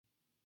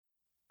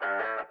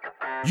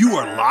You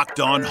are Locked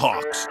On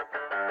Hawks,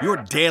 your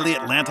daily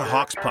Atlanta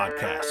Hawks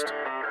podcast.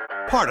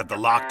 Part of the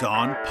Locked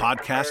On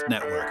Podcast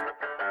Network.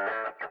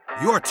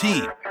 Your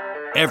team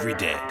every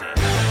day.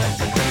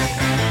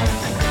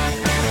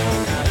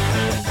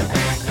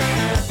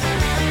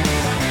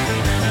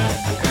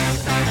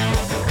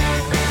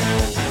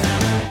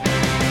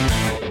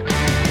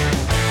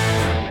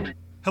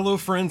 Hello,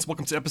 friends.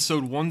 Welcome to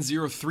episode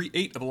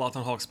 1038 of the Locked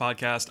On Hawks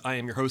podcast. I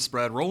am your host,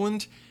 Brad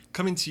Rowland,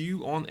 coming to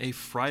you on a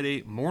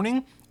Friday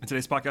morning. And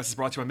today's podcast is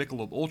brought to you by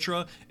Michelob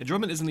Ultra.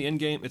 Enjoyment isn't the end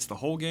game, it's the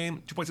whole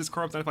game. 2.6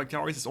 carbs, 95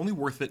 calories. It's only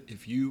worth it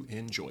if you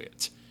enjoy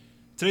it.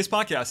 Today's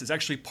podcast is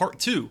actually part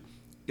two.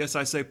 Yes,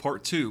 I say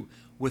part two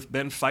with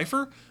Ben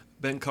Pfeifer.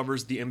 Ben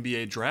covers the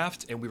NBA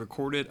draft, and we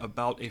recorded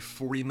about a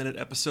 40-minute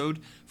episode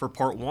for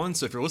part one.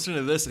 So if you're listening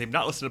to this and you've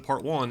not listened to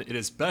part one, it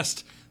is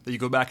best that you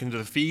go back into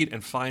the feed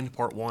and find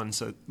part one.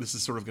 So this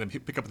is sort of going to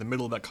pick up in the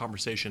middle of that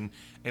conversation,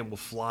 and we'll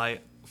fly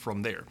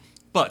from there.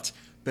 But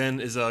Ben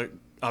is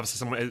obviously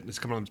someone who's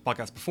come on this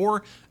podcast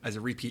before as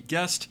a repeat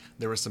guest.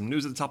 There was some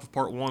news at the top of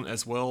part one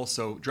as well.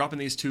 So dropping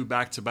these two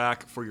back to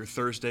back for your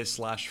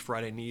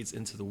Thursday/Friday needs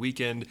into the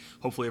weekend.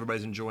 Hopefully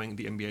everybody's enjoying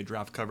the NBA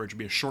draft coverage. It'll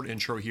be a short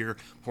intro here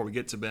before we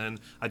get to Ben.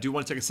 I do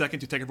want to take a second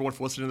to thank everyone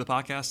for listening to the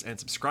podcast and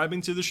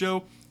subscribing to the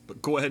show.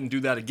 But go ahead and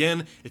do that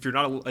again. If you're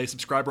not a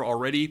subscriber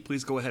already,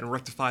 please go ahead and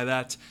rectify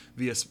that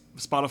via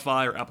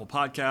Spotify or Apple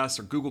Podcasts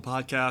or Google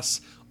Podcasts,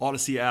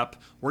 Odyssey app,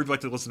 wherever you'd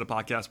like to listen to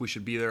podcasts. We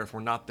should be there. If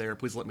we're not there,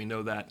 please let me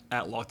know that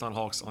at Locked On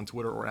Hawks on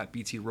Twitter or at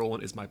BT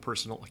Rowland is my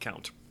personal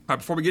account. All right,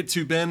 before we get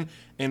to Ben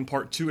and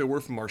part two, a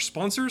word from our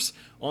sponsors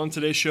on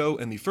today's show,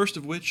 and the first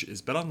of which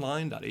is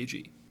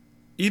betonline.ag.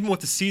 Even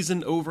with the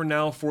season over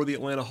now for the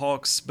Atlanta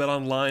Hawks,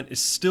 BetOnline is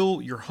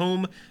still your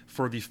home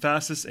for the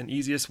fastest and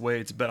easiest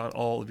way to bet on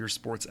all of your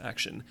sports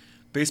action.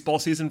 Baseball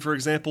season, for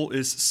example,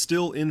 is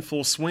still in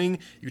full swing.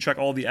 You can check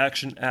all the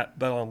action at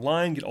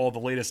BetOnline, get all the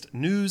latest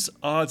news,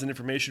 odds, and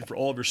information for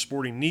all of your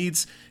sporting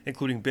needs,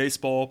 including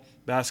baseball,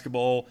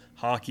 basketball,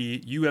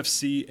 hockey,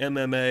 UFC,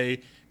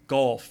 MMA,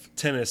 golf,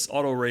 tennis,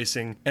 auto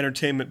racing,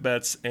 entertainment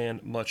bets,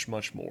 and much,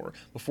 much more.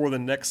 Before the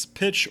next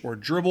pitch or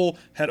dribble,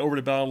 head over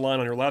to BetOnline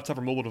on your laptop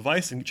or mobile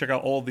device and check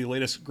out all of the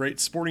latest great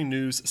sporting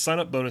news,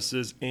 sign-up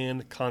bonuses,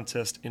 and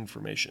contest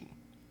information.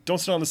 Don't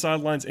sit on the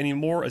sidelines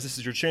anymore, as this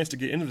is your chance to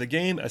get into the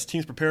game as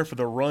teams prepare for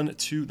their run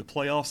to the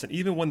playoffs. And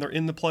even when they're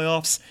in the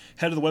playoffs,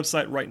 head to the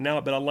website right now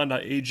at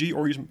betonline.ag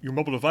or use your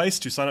mobile device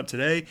to sign up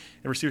today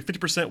and receive a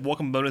 50%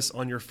 welcome bonus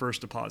on your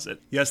first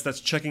deposit. Yes, that's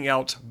checking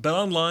out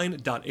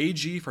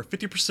betonline.ag for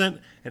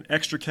 50% and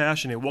extra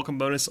cash and a welcome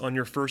bonus on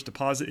your first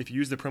deposit if you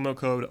use the promo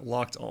code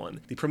LOCKEDON.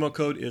 The promo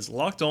code is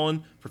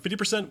LOCKEDON for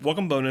 50%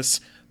 welcome bonus.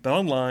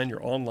 BetOnline,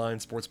 your online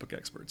sportsbook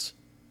experts.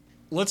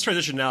 Let's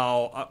transition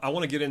now. I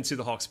want to get into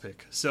the Hawks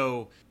pick.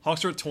 So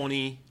Hawks are at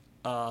 20.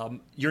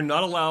 You're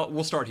not allowed.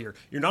 We'll start here.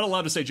 You're not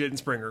allowed to say Jaden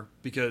Springer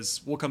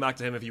because we'll come back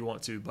to him if you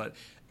want to. But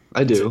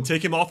I do.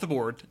 Take him off the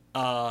board.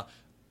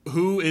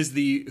 Who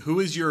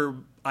is your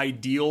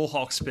ideal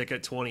Hawks pick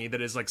at 20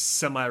 that is like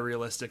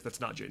semi-realistic?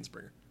 That's not Jaden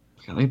Springer.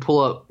 Let me pull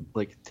up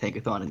like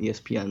Tankathon and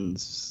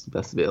ESPN's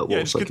best available.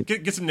 Yeah, just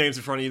get some names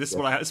in front of you. This is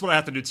what I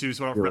have to do too.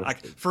 So I don't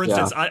forget. For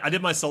instance, I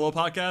did my solo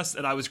podcast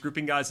and I was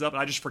grouping guys up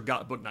and I just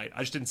forgot Book Knight. I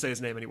just didn't say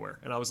his name anywhere,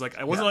 and I was like,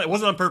 it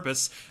wasn't on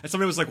purpose. And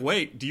somebody was like,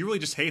 "Wait, do you really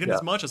just hate him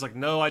as much?" I was like,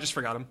 "No, I just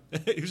forgot him.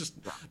 He was just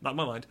not in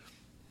my mind."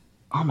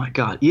 Oh my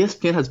God,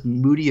 ESPN has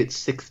Moody at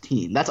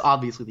 16. That's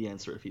obviously the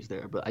answer if he's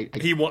there, but I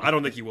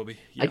don't think he will be.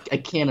 Yeah. I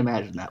can't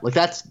imagine that. Like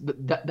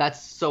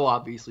that's so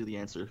obviously the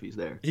answer if he's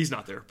there. He's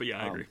not there, but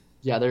yeah, I agree.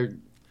 Yeah,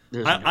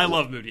 I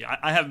love Moody.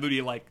 I have Moody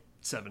at like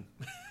 7.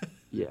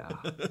 Yeah.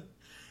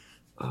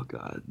 Oh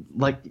God.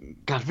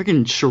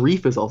 Freaking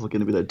Sharif is also going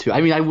to be there too.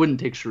 I mean, I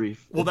wouldn't take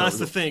Sharif. Well, that's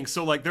the thing.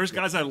 So like, there's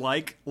guys I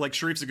like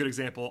Sharif's a good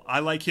example. I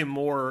like him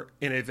more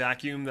in a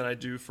vacuum than I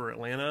do for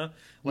Atlanta.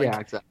 Yeah,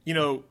 exactly. You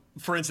know,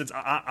 for instance,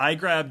 I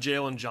grabbed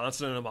Jalen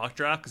Johnson in a mock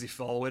draft because he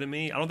fell away to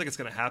me. I don't think it's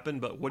going to happen,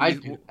 but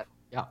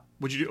yeah.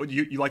 Would you do?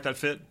 You like that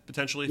fit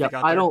potentially? Yeah,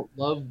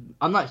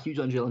 I'm not huge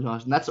on Jalen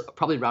Johnson. That's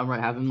probably around where I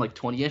have him, like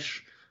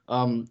 20-ish.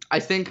 I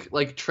think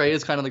like Trey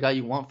is kind of the guy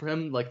you want for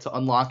him, like to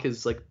unlock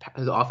his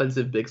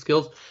offensive big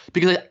skills,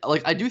 because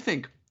I do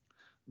think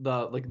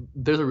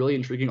there's a really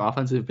intriguing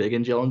offensive big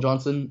in Jalen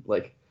Johnson,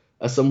 like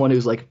as someone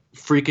who's like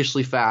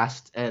freakishly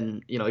fast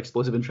and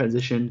explosive in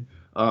transition,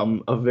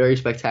 a very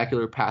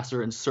spectacular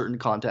passer in certain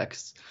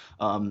contexts,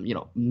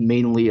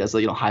 mainly as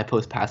a high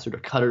post passer to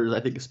cutters. I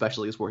think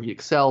especially is where he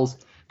excels.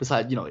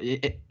 Besides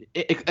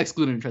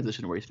excluding in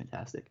transition where he's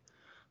fantastic.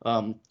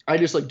 I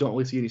just don't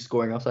really see any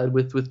scoring outside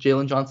with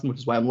Jalen Johnson, which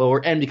is why I'm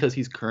lower, and because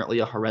he's currently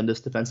a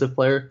horrendous defensive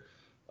player,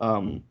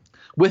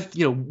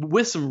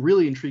 with some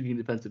really intriguing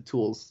defensive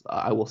tools,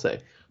 I will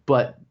say.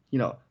 But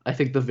I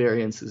think the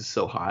variance is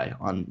so high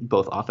on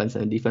both offense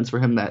and defense for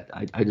him that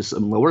I just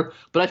am lower.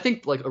 But I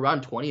think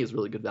around 20 is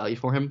really good value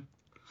for him,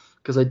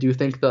 because I do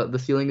think the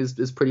ceiling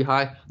is pretty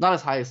high, not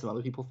as high as some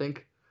other people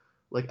think.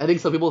 I think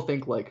some people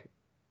think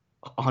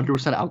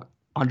 100%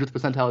 100th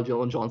percentile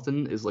Jalen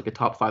Johnson is a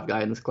top 5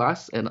 guy in this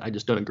class, and I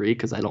just don't agree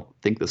because I don't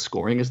think the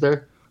scoring is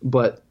there.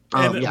 But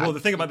And Yeah. well, the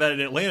thing about that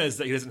in Atlanta is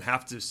that he doesn't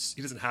have to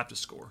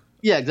score.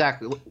 Yeah,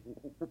 exactly.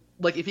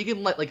 Like if he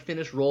can like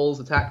finish rolls,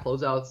 attack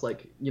closeouts,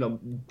 like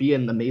be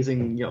an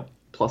amazing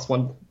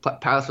 +1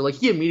 passer, like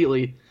he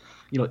immediately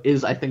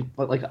is I think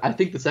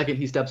the second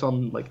he steps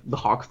on like the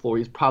Hawks floor,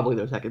 he's probably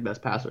their second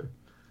best passer.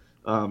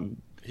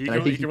 He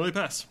can really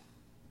pass.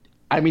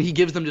 I mean, he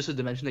gives them just a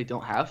dimension they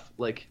don't have.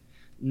 Like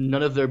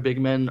none of their big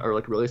men are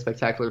like really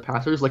spectacular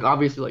passers. Like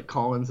obviously, like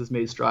Collins has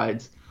made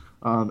strides.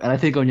 And I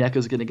think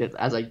Onyeka's going to get,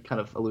 as I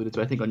kind of alluded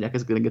to, I think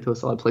Onyeka's going to get to a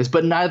solid place.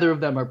 But neither of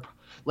them are,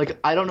 like,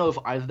 I don't know if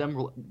either of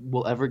them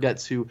will ever get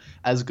to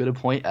as good a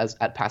point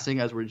at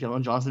passing as where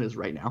Jalen Johnson is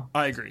right now.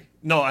 I agree.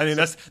 No, I mean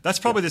that's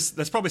probably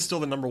still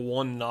the number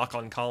one knock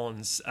on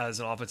Collins as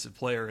an offensive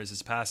player is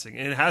his passing,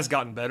 and it has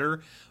gotten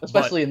better,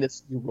 especially in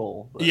this new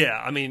role. But.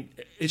 Yeah, I mean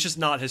it's just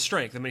not his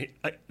strength. I mean,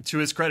 to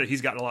his credit,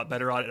 he's gotten a lot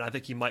better at it, and I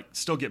think he might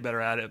still get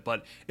better at it.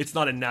 But it's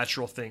not a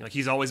natural thing. Like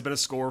he's always been a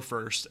scorer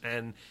first,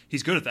 and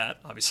he's good at that,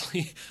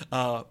 obviously.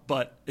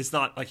 But it's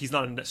not like he's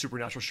not a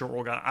supernatural short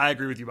roll guy. I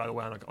agree with you, by the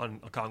way, on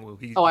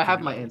Okongwu. I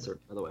have my answer,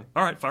 by the way.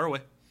 All right, fire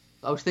away.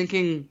 I was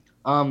thinking.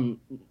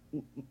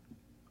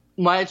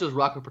 My answer is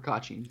Rocco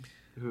Percacci.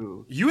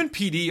 Who you and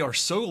PD are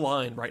so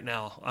aligned right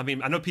now. I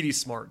mean, I know PD's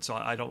smart, so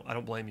I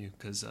don't blame you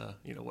because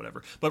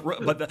whatever.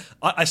 But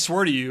I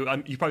swear to you,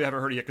 you probably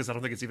haven't heard it yet because I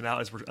don't think it's even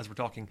out as we're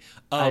talking.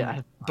 But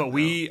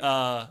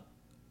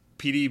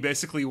PD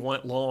basically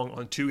went long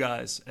on two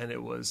guys, and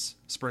it was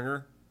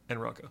Springer and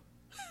Rocco.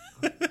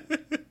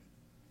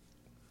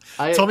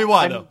 Tell me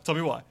why though. Tell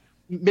me why.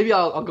 Maybe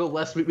I'll go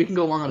less. We can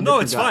go long on. No,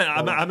 it's fine.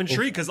 I'm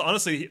intrigued because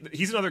honestly,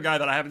 he's another guy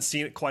that I haven't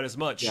seen it quite as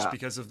much just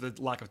because of the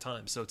lack of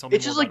time. So tell me.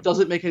 It just like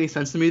doesn't make any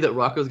sense to me that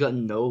Rocco's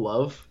gotten no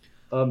love,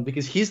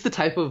 because he's the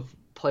type of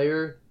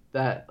player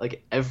that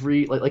like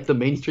like the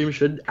mainstream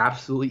should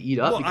absolutely eat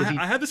up. Well,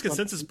 I have this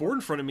consensus board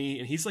in front of me,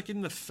 and he's like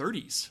in the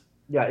 30s.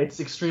 Yeah,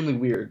 it's extremely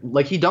weird.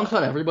 Like he dunks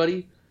on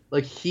everybody.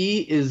 Like he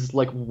is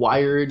like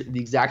wired the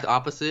exact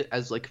opposite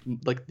as like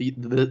the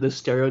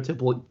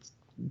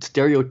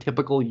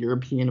stereotypical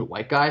European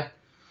white guy.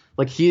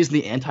 Like he is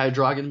the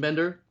anti-Dragon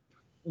bender.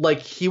 Like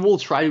he will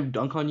try to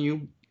dunk on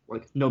you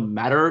like no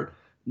matter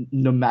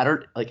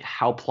like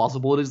how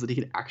plausible it is that he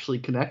can actually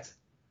connect.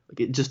 Like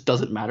it just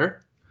doesn't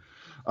matter.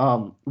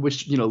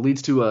 Which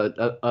leads to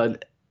a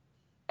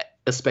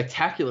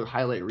spectacular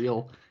highlight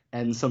reel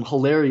and some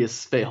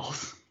hilarious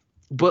fails.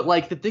 But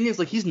like the thing is,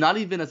 like he's not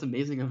even as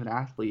amazing of an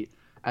athlete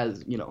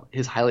as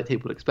his highlight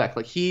tape would expect.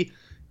 Like he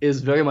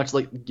is very much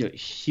like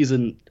he's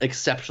an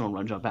exceptional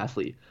run jump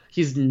athlete.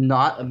 He's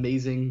not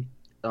amazing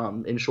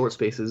in short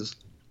spaces,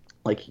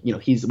 like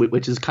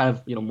which is kind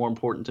of more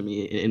important to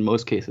me in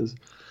most cases,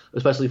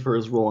 especially for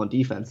his role on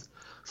defense.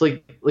 So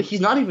like he's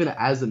not even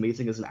as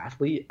amazing as an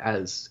athlete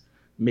as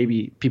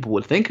maybe people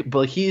would think, but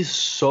like, he's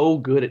so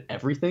good at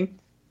everything.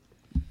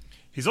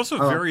 He's also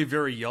very,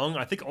 very young.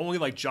 I think only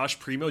like Josh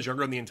Primo is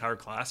younger than the entire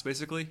class,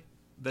 basically,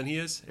 than he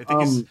is. I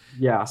think he's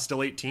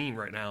still 18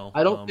 right now.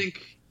 I don't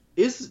think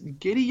is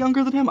Giddey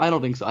younger than him. I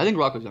don't think so. I think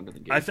Rocco's younger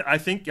than Giddey. I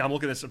think I'm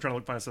looking at this. I'm trying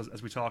to find this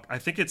as we talk. I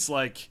think it's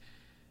like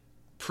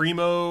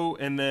Primo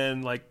and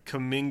then like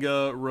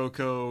Kuminga,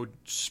 Rocco,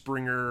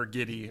 Springer,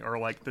 Giddey are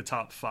like the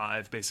top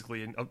five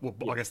basically. And I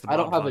guess the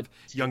bottom five,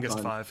 youngest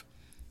five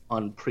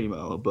on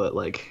Primo, but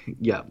like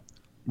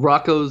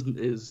Rocco's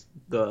is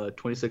the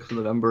 26th of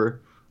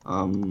November.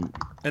 And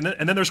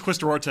then there's Chris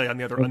Duarte on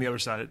the other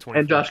side at 20.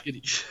 And Josh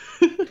Giddey.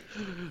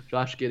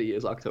 Josh Giddey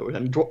is October. I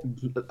mean,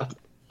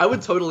 I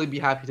would totally be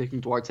happy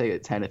taking Duarte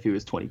at 10 if he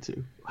was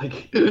 22.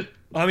 Like,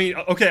 I mean,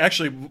 okay,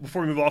 actually,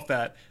 before we move off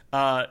that,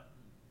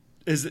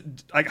 is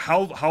it, like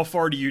how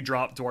far do you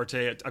drop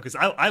Duarte? Because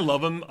I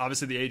love him.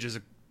 Obviously, the age is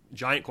a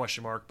giant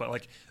question mark, but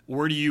like,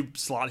 where do you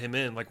slot him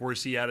in? Like,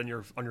 where's he at on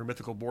your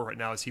mythical board right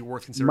now? Is he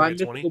worth considering at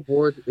 20? My mythical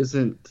board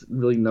isn't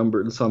really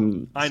numbered.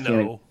 I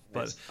know.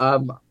 But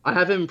I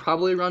have him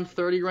probably around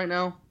 30 right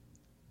now.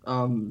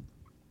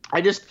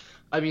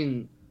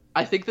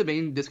 I think the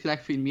main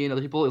disconnect between me and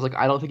other people is like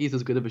I don't think he's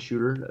as good of a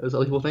shooter as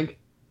other people think.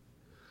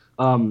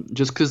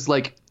 Just because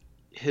like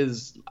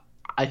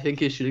I think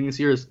his shooting this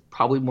year is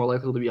probably more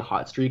likely to be a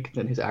hot streak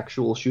than his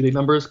actual shooting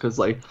numbers. Because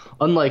like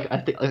unlike I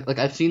think like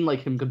I've seen like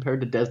him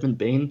compared to Desmond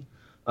Bane,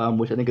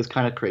 which I think is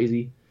kind of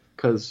crazy.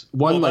 Because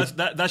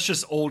that's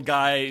just old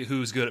guy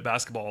who's good at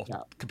basketball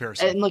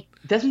comparison. And like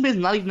Desmond Bane's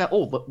not even that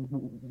old, but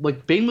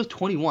like Bane was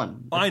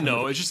 21. I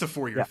know it's just a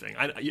 4-year thing.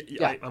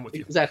 I'm with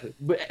you exactly.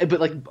 But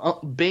like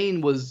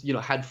Bane was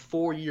had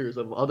 4 years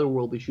of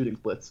otherworldly shooting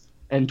splits,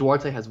 and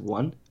Duarte has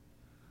 1.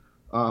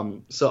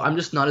 So I'm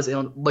just not as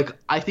like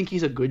I think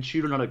he's a good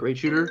shooter, not a great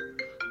shooter.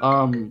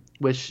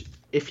 Which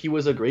if he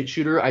was a great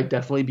shooter, I'd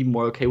definitely be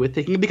more okay with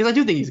taking him because I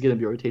do think he's going to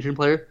be a rotation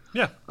player.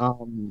 Yeah.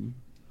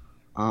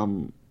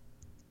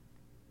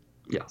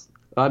 Yes.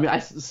 I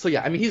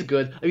mean, he's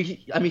good.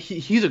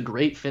 He's a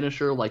great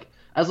finisher. Like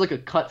as like a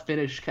cut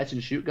finish catch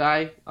and shoot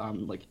guy.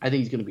 Like I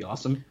think he's gonna be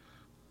awesome.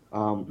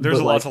 There's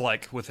a lot to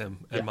like with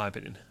him, in my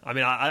opinion. I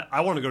mean,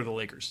 I want to go to the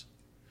Lakers.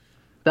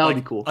 That would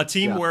like be cool. a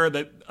team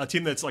Yeah. a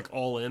team that's like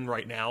all in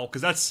right now,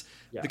 because that's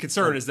the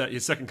concern is that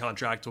his second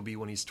contract will be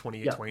when he's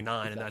 28, Yeah, 29,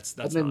 exactly. and that's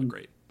And then, not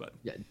great. But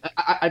yeah,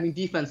 I mean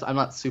defense. I'm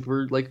not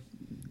super like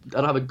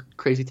I don't have a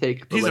crazy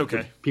take, but he's like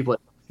okay. people,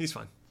 He's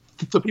fine.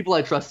 so people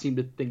I trust seem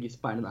to think he's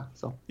fine enough.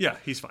 So Yeah,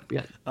 he's fine.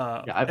 yeah,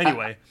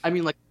 Anyway, I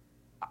mean like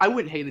I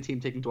wouldn't hate the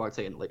team taking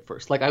Duarte in late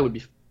first. Like I would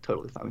be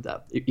totally fine with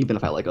that, even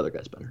if I like other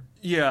guys better.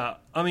 yeah,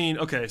 I mean,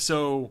 okay,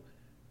 so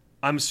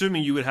I'm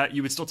assuming you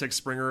would still take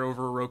Springer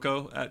over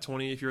Rocco at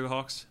 20 if you're the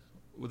Hawks.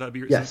 Would that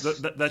be Yes.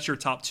 that's your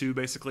top two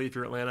basically if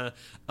you're Atlanta?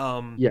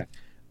 Yeah,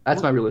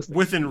 that's my realistic.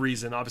 Within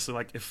reason, obviously.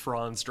 Like if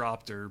Franz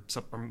dropped or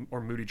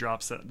Moody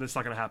drops, that's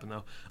not going to happen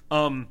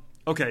though.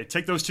 Okay,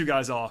 take those two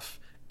guys off.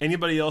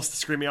 Anybody else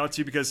screaming out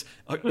to you? Because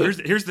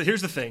here's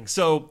the thing.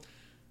 So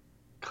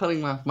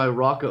Cutting my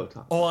Rocco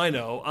top. oh, I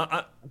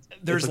know.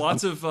 There's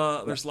lots of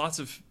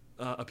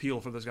appeal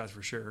for those guys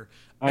for sure.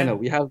 I know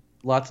we have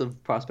lots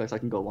of prospects I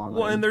can go along.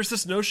 Well, and there's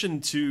this notion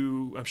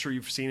too. I'm sure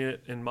you've seen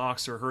it in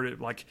mocks or heard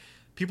it. Like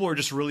people are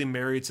just really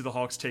married to the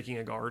Hawks taking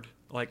a guard,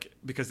 like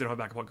because they don't have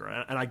backup point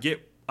guard. And I get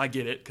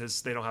it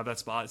because they don't have that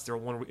spot. It's their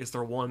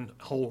one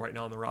hole right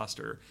now on the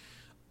roster.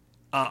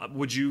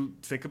 Would you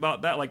think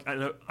about that? Like I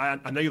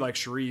know you like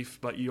Sharif,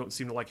 but you don't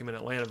seem to like him in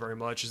Atlanta very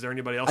much. Is there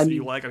anybody else that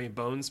you like? I mean,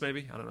 Bones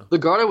maybe. I don't know. The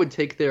guard I would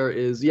take there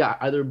is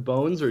either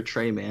Bones or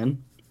Trey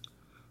Mann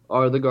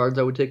are the guards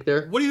I would take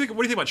there. What do you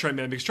think about Trey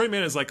Mann? Because Trey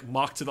Mann is like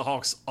mocked to the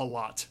Hawks a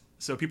lot.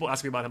 So people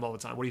ask me about him all the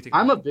time. What do you think?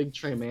 I'm a big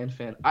Trey Mann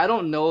fan. I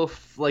don't know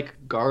if like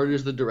guard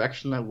is the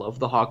direction I love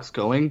the Hawks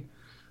going,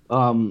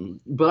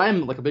 but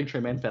I'm like a big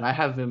Trey Mann fan. I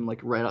have him like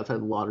right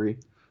outside the lottery.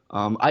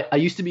 I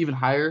used to be even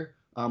higher,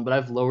 but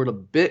I've lowered a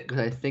bit because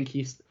I think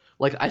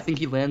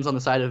he lands on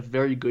the side of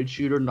very good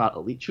shooter, not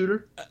elite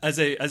shooter. As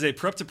a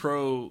Prep to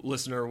Pro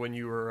listener, when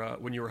you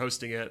were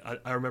hosting it,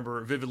 I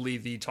remember vividly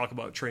the talk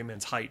about Trey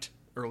Mann's height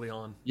early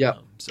on. Yeah,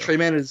 Trey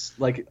Mann is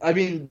like, I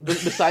mean,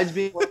 besides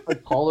being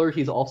like taller,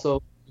 he's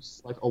also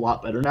just like a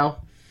lot better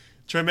now.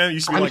 Trey Mann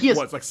used to be like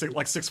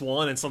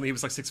 6'1", and suddenly he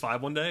was like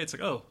 6'5" one day. It's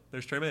like, oh,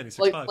 there's Trey Mann. He's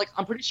 6'5". Like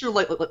I'm pretty sure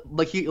like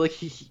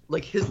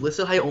his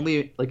listed height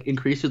only like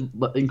increased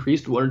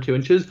 1 or 2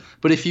 inches.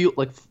 But if you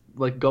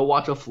like go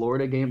watch a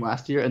Florida game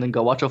last year and then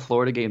go watch a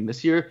Florida game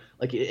this year,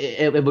 like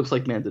it looks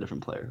like Mann's a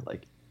different player.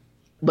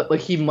 But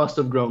he must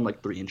have grown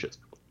like 3 inches.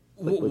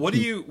 What do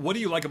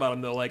you like about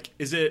him though? Like,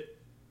 is it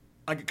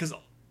because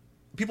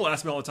people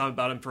ask me all the time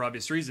about him for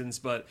obvious reasons,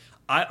 but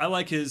I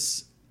like him.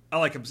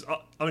 I'm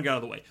gonna get out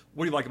of the way.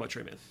 What do you like about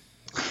Trey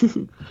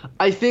Mann?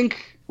 I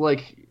think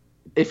like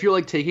if you're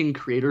like taking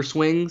creator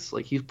swings,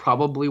 like he's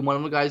probably one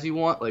of the guys you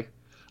want. Like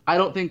I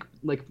don't think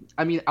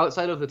I mean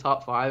outside of the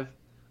top 5,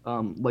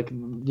 like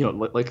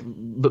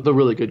the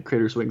really good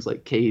creator swings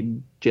like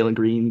Cade, Jalen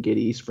Green,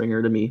 Giddy,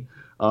 Springer to me,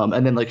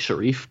 and then like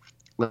Sharif.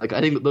 Like I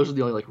think those are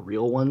the only like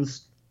real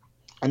ones.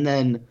 And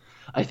then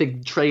I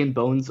think Trey and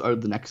Bones are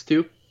the next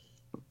two.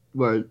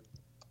 Where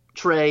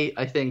Trey,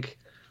 I think,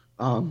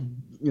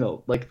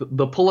 like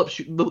the pull-up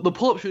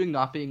shooting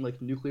not being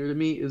like nuclear to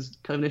me is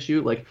kind of an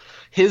issue. Like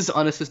his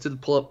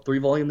unassisted pull-up 3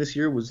 volume this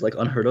year was like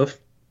unheard of.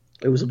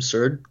 It was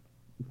absurd.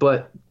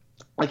 But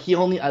like he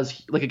only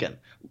has again,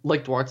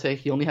 like Duarte,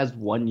 he only has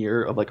 1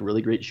 year of like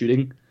really great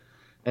shooting.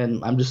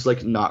 And I'm just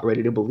like not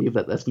ready to believe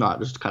that that's not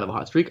just kind of a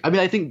hot streak. I mean,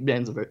 I think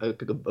Dan's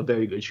a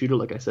very good shooter,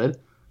 like I said,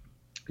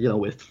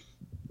 with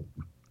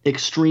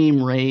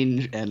extreme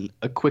range and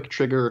a quick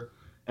trigger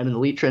and an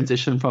elite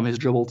transition from his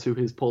dribble to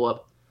his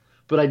pull-up.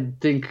 But I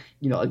think,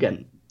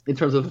 again, in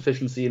terms of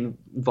efficiency and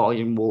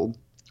volume, will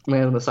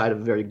land on the side of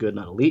very good,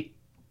 not elite.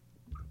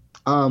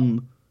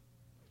 Probably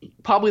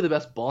the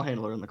best ball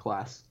handler in the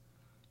class.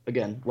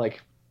 Again,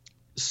 like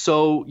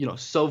so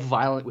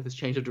violent with his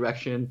change of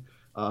direction.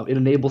 It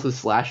enables his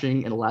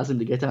slashing and allows him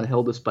to get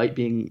downhill despite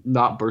being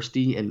not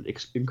bursty and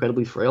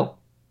incredibly frail.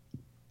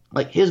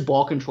 Like his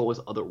ball control is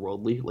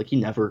otherworldly. Like he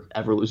never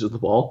ever loses the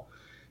ball,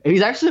 and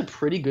he's actually a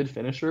pretty good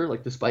finisher.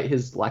 Like despite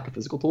his lack of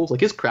physical tools,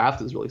 like his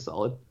craft is really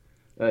solid.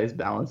 His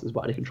balance, his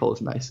body control is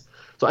nice.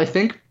 So I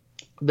think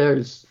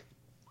there's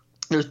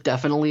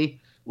definitely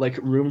like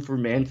room for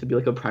Mann to be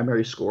like a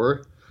primary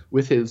scorer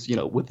with his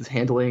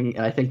handling,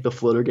 and I think the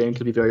floater game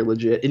could be very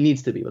legit. It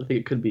needs to be, but I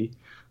think it could be.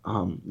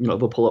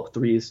 The pull-up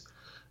threes.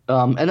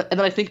 And then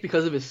I think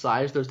because of his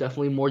size, there's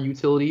definitely more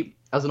utility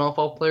as an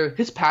off-ball player.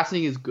 His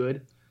passing is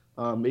good.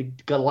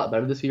 It got a lot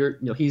better this year.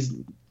 He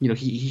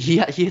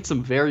hit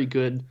some very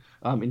good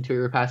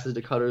interior passes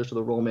to cutters for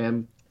the roll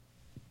man.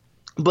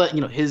 But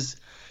his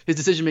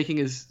decision making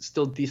is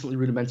still decently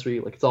rudimentary.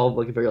 Like it's all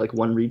like very like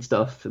one read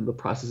stuff, and the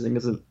processing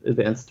isn't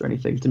advanced or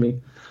anything to me.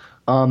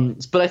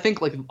 But I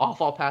think like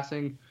off-ball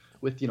passing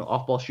with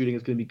off-ball shooting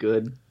is going to be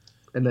good.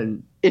 And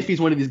then if he's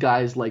one of these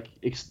guys like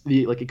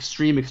the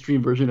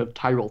extreme version of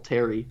Tyrell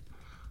Terry,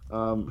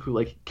 who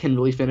like can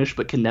really finish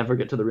but can never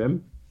get to the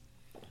rim,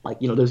 like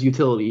there's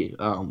utility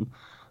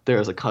there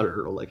as a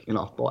cutter or like in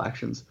off-ball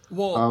actions.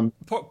 Well,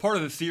 part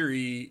of the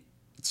theory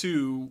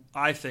too,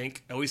 I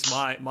think, at least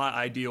my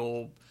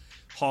ideal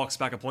Hawks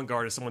backup point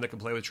guard is someone that can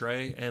play with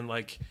Trey, and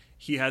like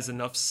he has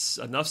enough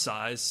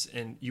size,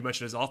 and you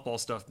mentioned his off ball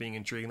stuff being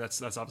intriguing.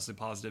 That's obviously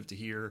positive to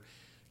hear.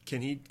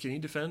 Can he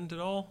defend at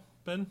all,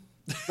 Ben?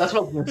 That's what I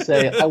was gonna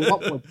say. I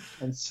want more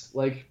defense.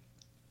 Like,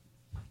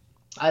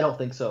 I don't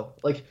think so.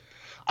 Like,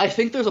 I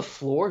think there's a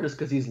floor just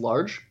because he's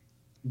large,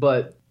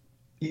 but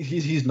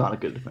he's not a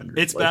good defender.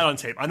 It's bad on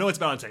tape. I know it's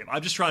bad on tape.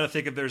 I'm just trying to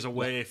think if there's a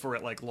way for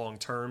it like long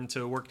term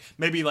to work.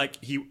 Maybe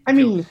like he. I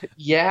mean,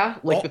 yeah.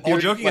 Like all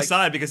joking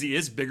aside, because he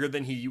is bigger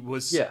than he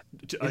was. Yeah,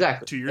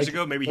 exactly. 2 years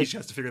ago. Maybe he just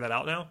has to figure that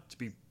out now to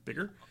be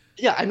bigger.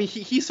 Yeah, I mean,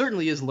 he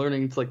certainly is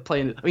learning to like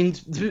play. I mean,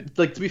 to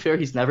be fair,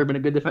 he's never been a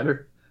good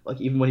defender. Like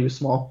even when he was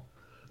small,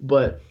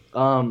 but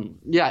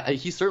yeah,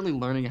 he's certainly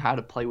learning how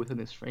to play within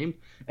his frame,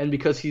 and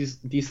because he's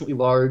decently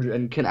large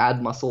and can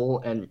add muscle,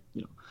 and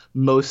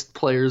most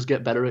players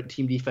get better at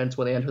team defense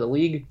when they enter the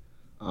league.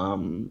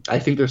 I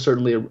think there's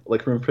certainly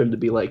like room for him to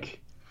be like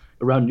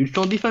around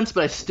neutral defense,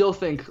 but I still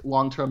think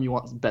long term you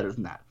want better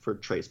than that for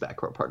Trey's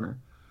backcourt partner,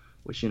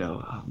 which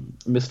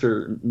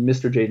Mr.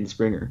 Jaden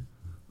Springer.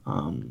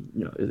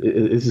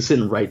 Is just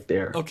sitting right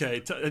there.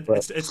 Okay,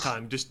 it's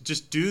time.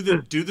 Just do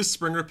the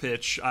Springer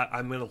pitch.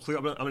 I'm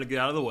gonna get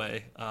out of the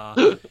way.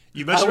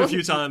 You mentioned him a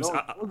few times.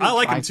 I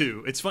like him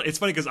too. It's funny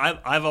because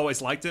I've always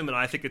liked him, and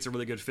I think it's a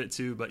really good fit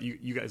too. But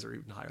you guys are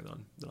even higher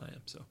than I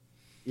am. So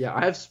yeah,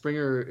 I have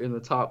Springer in the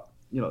top.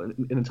 In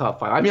the top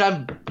 5. I mean,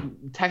 I'm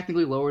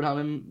technically lowered on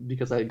him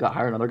because I got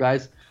higher on other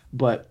guys,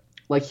 but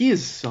like he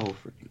is so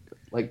freaking good.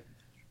 Like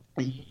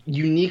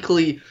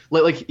uniquely,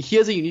 like he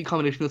has a unique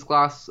combination in this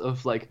class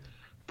of like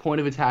point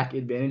of attack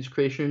advantage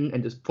creation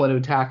and just point of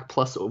attack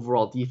plus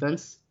overall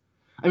defense.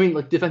 I mean,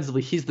 like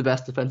defensively, he's the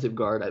best defensive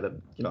guard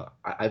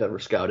I've ever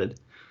scouted,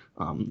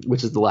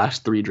 which is the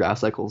last 3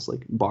 draft cycles,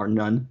 like bar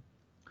none.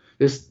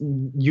 This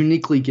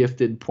uniquely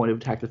gifted point of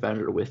attack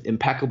defender with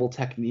impeccable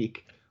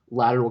technique,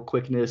 lateral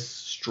quickness,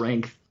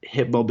 strength,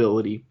 hip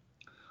mobility.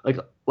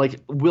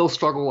 Like will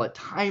struggle at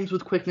times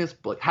with quickness,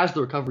 but has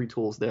the recovery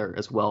tools there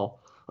as well.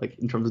 Like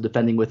in terms of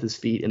defending with his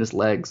feet and his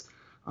legs,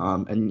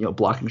 and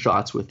blocking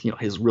shots with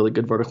his really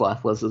good vertical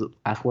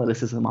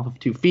athleticism off of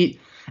 2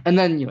 feet, and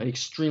then an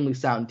extremely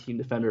sound team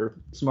defender,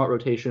 smart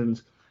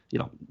rotations,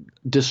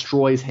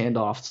 destroys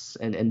handoffs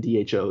and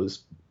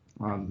DHOs,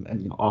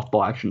 and off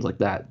ball actions like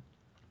that.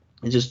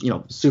 It's just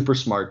super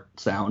smart,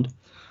 sound,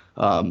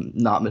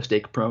 not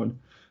mistake prone.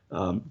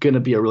 Gonna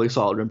be a really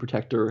solid rim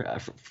protector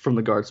from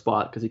the guard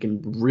spot because he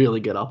can really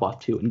get up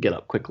off 2 and get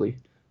up quickly.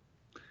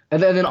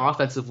 And then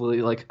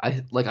offensively,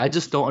 I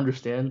just don't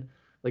understand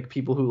like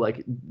people who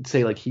like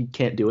say like he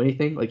can't do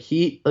anything. Like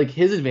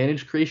his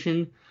advantage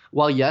creation,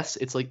 while yes,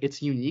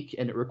 it's unique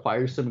and it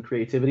requires some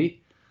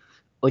creativity,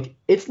 like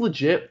it's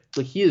legit.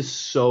 Like he is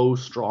so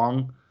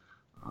strong,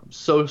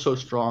 so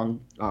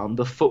strong.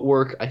 The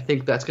footwork, I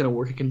think that's going to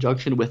work in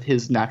conjunction with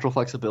his natural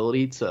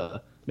flexibility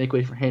to make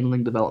way for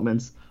handling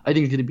developments. I think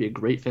he's going to be a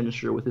great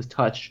finisher with his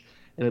touch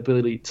and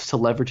ability to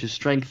leverage his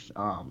strength.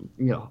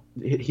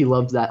 He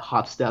loves that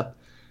hop step.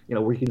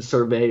 Where he can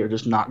survey or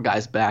just knock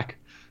guys back.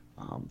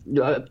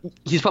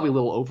 He's probably a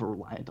little over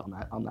reliant on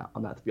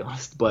that to be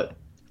honest.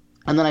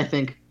 And then I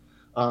think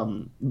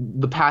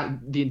the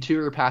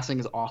interior passing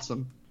is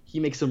awesome. He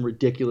makes some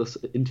ridiculous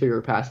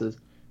interior passes,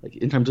 like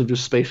in terms of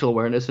just spatial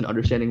awareness and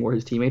understanding where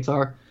his teammates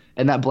are,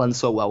 and that blends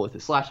so well with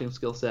his slashing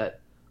skill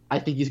set. I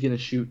think he's gonna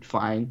shoot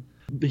fine.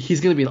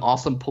 He's gonna be an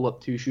awesome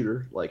pull-up 2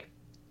 shooter. And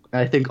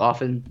I think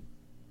often,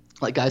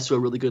 like guys who are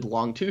really good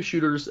long 2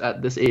 shooters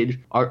at this age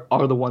are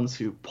the ones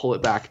who pull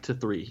it back to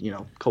 3.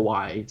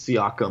 Kawhi,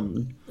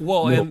 Siakam.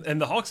 Well,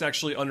 and the Hawks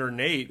actually under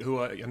Nate, who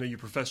I know you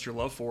professed your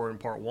love for in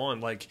part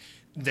 1, like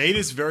Nate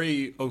is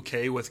very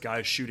okay with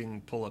guys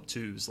shooting pull-up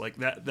 2s. Like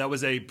that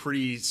was a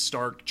pretty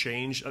stark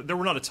change. There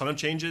were not a ton of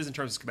changes in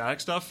terms of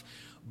schematic stuff,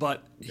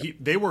 but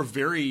they were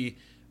very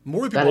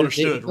more than people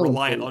understood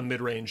reliant on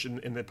mid-range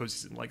in the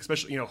postseason. Like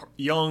especially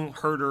Young,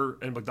 Herter,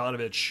 and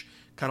Bogdanovich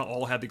kind of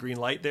all had the green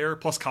light there,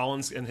 plus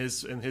Collins in his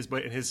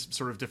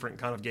sort of different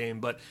kind of game,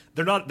 but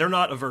they're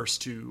not averse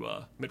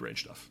to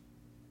mid-range stuff.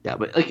 Yeah,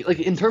 but like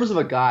in terms of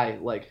a guy,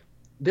 like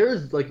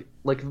there's like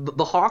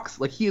the Hawks,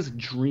 like he is a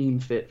dream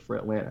fit for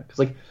Atlanta because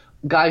like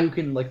a guy who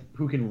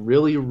can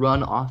really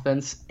run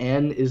offense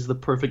and is the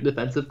perfect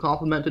defensive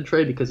complement to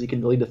Trey because he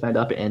can really defend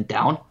up and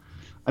down.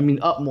 I mean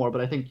up more,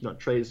 but I think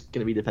Trey's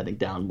going to be defending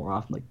down more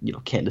often.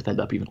 Like can't defend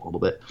up even a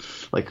little bit.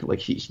 Like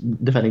he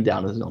defending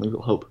down is his only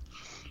real hope.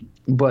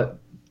 But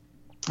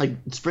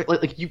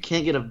like you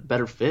can't get a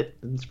better fit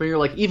than Springer.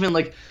 Like even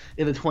like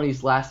in the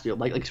 20s last year,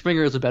 like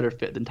Springer is a better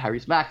fit than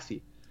Tyrese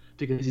Maxey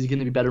because he's going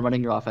to be better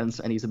running your offense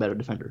and he's a better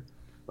defender.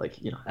 Like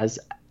as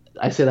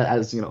I say that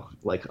as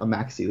like a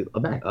Maxey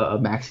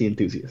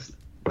enthusiast.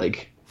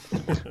 Like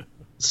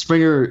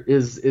Springer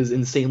is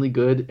insanely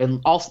good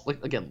and also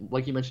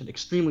like you mentioned,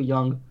 extremely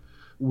young,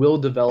 will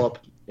develop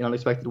in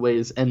unexpected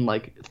ways and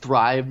like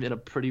thrived in a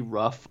pretty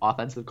rough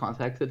offensive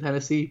context at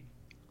Tennessee.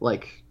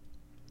 Like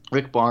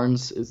Rick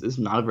Barnes is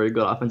not a very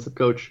good offensive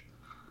coach.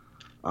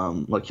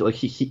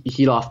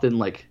 He'd often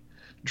like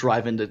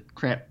drive into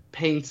cramped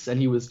paints, and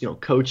he was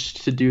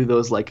coached to do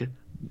those like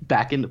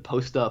back into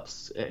post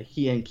ups.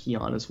 He and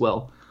Keon as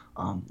well.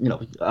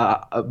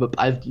 But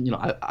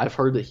I've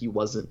heard that he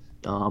wasn't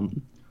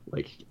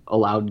like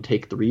allowed to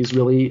take threes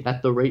really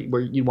at the rate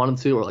where you wanted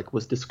to, or like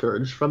was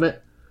discouraged from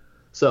it.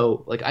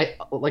 So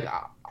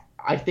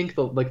I think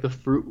the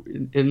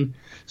fruit in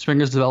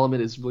Springer's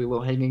development is really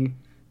low hanging,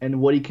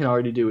 and what he can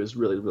already do is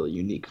really really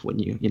unique when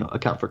you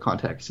account for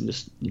context and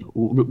just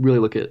really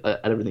look at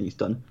everything he's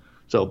done.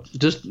 So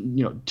just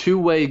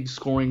two-way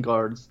scoring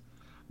guards,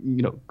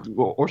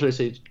 or should I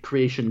say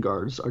creation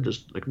guards are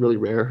just like really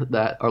rare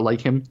that are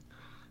like him.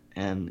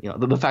 And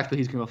the fact that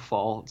he's going to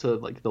fall to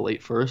like the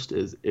late first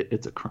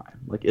it's a crime.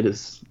 Like it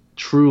is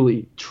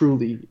truly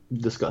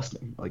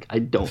disgusting. Like I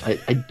don't for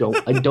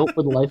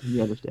the life of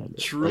me understand it.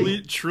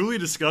 Truly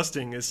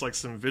disgusting is like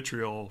some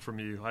vitriol from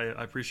you. I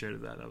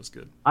appreciated that. That was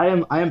good. I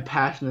am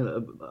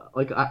passionate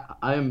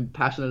I am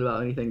passionate about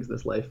many things in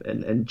this life,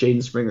 and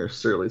Jaden Springer is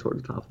certainly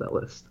towards the top of that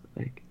list.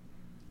 Like,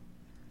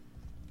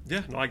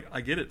 yeah, no, I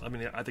get it. I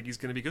mean, I think he's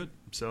going to be good.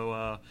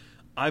 So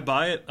I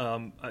buy it.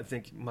 I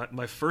think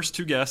my first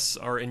two guesses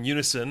are in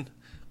unison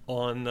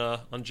on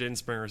Jaden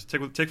Springer.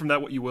 Take from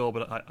that what you will,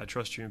 but I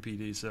trust you in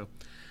PD. So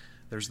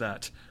there's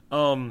that.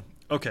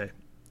 Okay,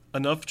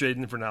 enough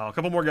Jaden for now. A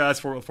couple more guys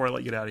before I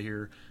let you get out of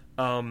here.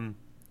 I don't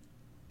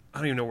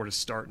even know where to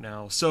start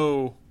now.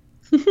 So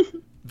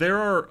there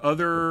are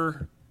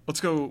other.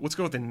 Let's go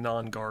with the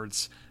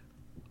non-guards.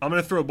 I'm going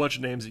to throw a bunch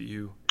of names at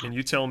you, and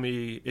you tell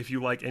me if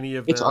you like any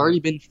of them. It's already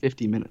been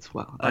 50 minutes.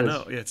 Wow. I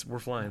know. Yeah, we're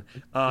flying.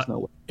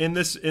 No in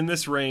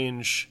this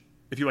range,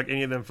 if you like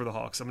any of them for the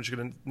Hawks, I'm just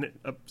going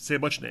to say a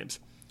bunch of names.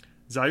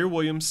 Zaire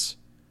Williams,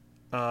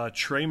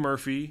 Trey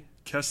Murphy,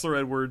 Kessler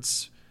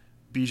Edwards,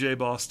 BJ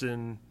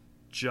Boston,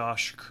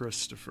 Josh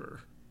Christopher.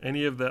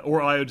 Any of that,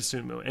 or Ayo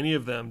Dosunmu, any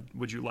of them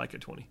would you like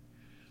at 20?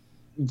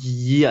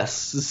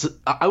 Yes.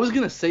 I was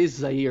going to say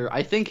Zaire.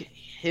 I think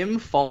him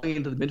falling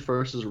into the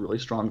mid-first is a really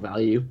strong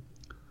value.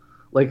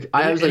 Like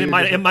it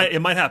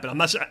might happen. I'm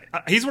not sure.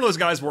 He's one of those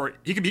guys where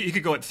he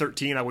could go at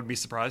 13. I wouldn't be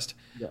surprised.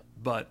 Yeah.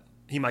 But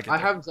he might get I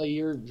have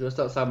Zaire just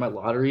outside my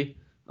lottery.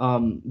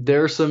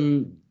 There are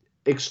some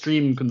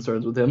extreme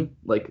concerns with him.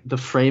 Like the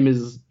frame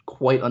is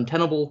quite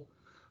untenable.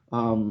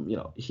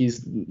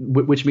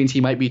 Which means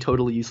he might be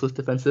totally useless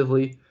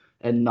defensively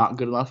and not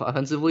good enough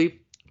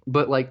offensively.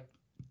 But like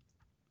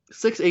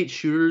 6'8"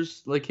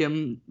 shooters like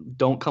him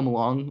don't come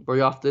along very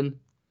often.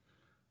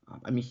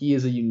 I mean, he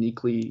is a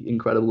uniquely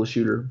incredible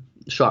shooter,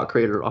 shot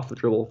creator off the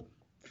dribble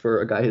for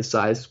a guy his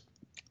size.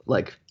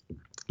 Like,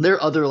 there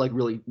are other like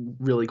really,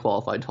 really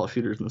qualified tall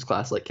shooters in this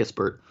class, like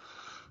Kispert,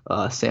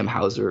 Sam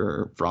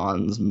Hauser,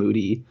 Franz,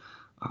 Moody,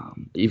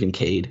 even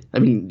Cade. I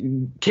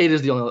mean, Cade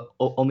is the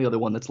only other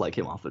one that's like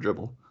him off the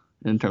dribble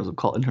in terms of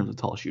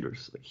tall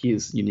shooters. Like, he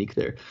is unique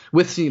there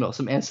with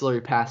some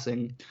ancillary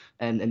passing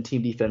and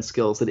team defense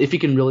skills that if he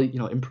can really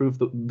improve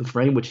the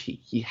frame, which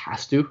he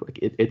has to, like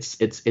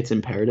it's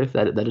imperative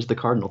that is the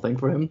cardinal thing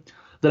for him,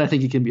 then I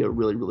think he can be a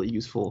really really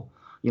useful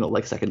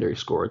like secondary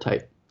scorer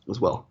type as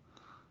well.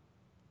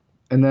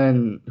 And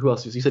then who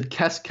else? You said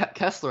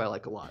Kessler I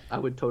like a lot. I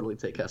would totally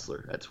take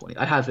Kessler at 20.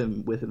 I have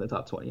him within the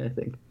top 20, I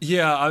think.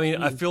 Yeah, I mean,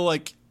 I feel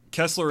like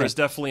Kessler is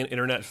definitely an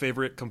internet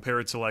favorite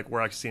compared to like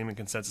where I see him in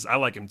consensus. I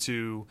like him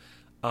too.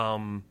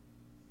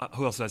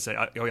 Who else did I say?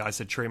 I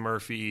said Trey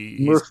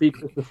Murphy.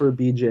 Christopher,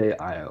 BJ,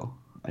 Ayo.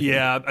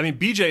 I mean,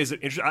 BJ is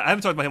interesting. I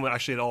haven't talked about him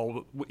actually at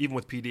all, even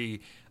with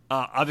PD.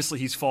 Obviously,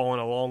 he's fallen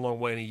a long, long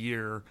way in a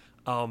year.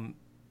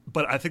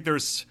 But I think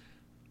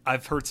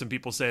I've heard some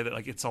people say that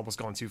like it's almost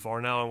gone too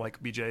far now, and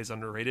like BJ is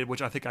underrated,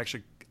 which I think I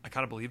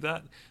kind of believe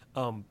that.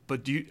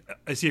 But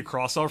is he a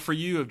crossover for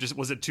you?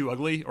 Was it too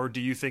ugly, or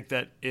do you think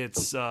that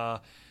it's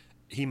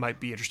he might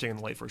be interesting in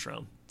the late first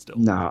round still?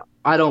 Nah,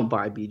 I don't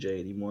buy BJ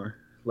anymore.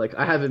 Like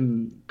I have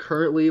him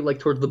currently like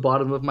towards the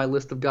bottom of my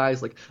list of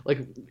guys. Like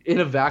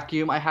in a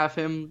vacuum, I have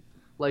him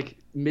like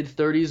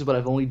mid-30s, but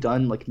I've only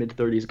done like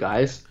mid-30s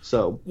guys.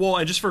 So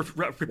and just for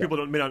people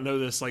who may not know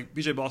this, like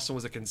BJ Boston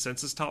was a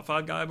consensus top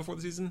 5 guy before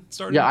the season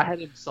started. Yeah, I had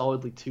him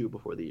solidly 2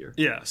 before the year.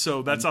 Yeah,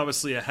 so that's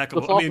obviously a heck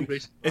of. I mean,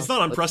 it's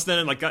not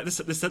unprecedented. Like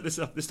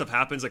this stuff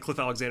happens. Like Cliff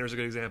Alexander is a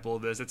good example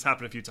of this. It's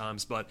happened a few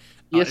times, but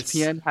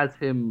ESPN has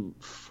him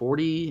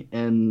 40,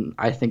 and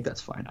I think that's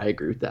fine. I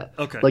agree with that.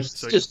 Okay, like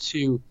so just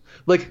too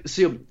like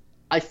so.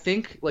 I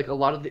think like a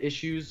lot of the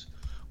issues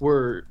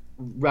were,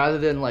 rather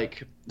than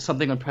like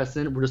something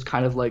unprecedented, we're just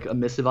kind of like a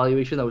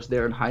misevaluation that was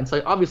there in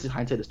hindsight. Obviously,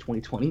 hindsight is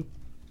 20/20,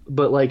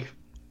 but like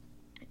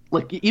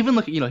even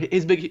like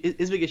his big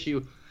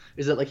issue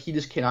is that like he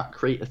just cannot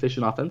create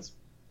efficient offense.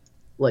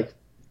 Like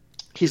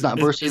he's not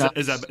bursty.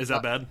 Is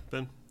that bad,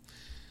 Ben?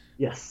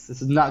 Yes,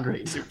 this is not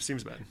great.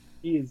 Seems bad.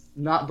 He is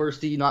not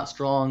bursty, not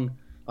strong.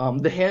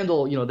 The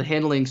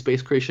handling,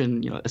 space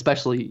creation,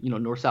 especially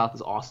north south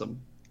is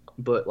awesome,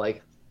 but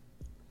like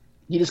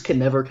he just can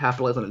never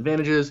capitalize on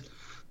advantages.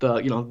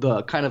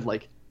 The kind of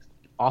like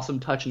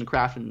awesome touch and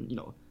craft and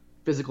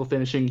physical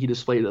finishing he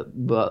displayed at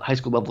the high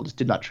school level just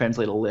did not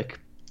translate a lick.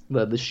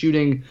 The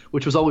shooting,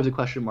 which was always a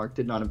question mark,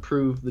 did not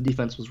improve. The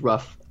defense was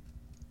rough.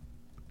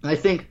 And I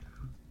think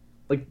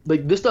like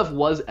this stuff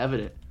was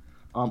evident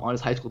on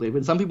his high school day.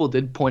 But some people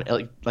did point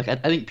at, I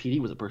think PD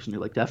was a person who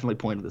like definitely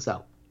pointed this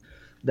out,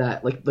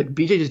 that like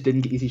BJ just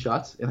didn't get easy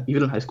shots,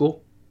 even in high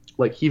school.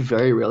 Like he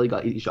very rarely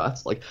got easy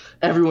shots. Like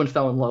everyone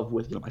fell in love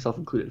with, myself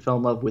included, fell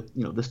in love with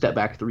the step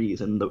back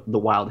threes and the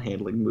wild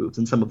handling moves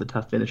and some of the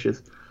tough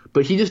finishes.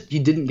 But he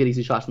didn't get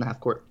easy shots in the half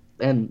court,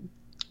 and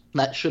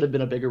that should have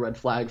been a bigger red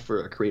flag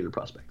for a creator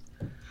prospect.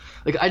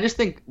 Like I just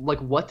think, like,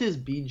 what does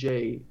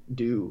BJ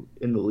do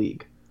in the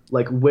league?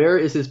 Like where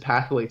is his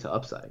pathway to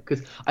upside?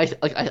 Because I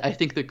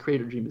think the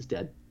creator dream is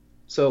dead.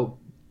 So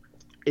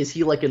is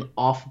he like an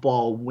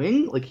off-ball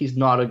wing? Like he's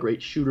not a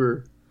great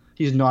shooter.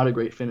 He's not a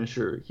great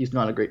finisher. He's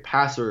not a great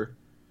passer.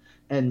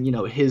 And,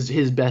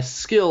 his best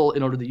skill,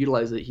 in order to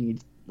utilize it, he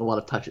needs a lot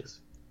of touches.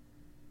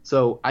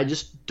 So I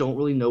just don't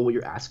really know what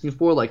you're asking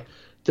for. Like,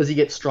 does he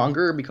get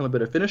stronger, become a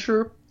better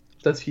finisher?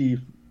 Does he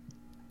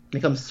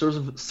become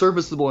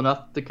serviceable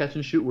enough to catch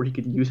and shoot where he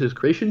can use his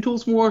creation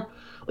tools more?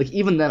 Like,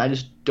 even then, I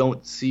just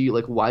don't see,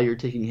 like, why you're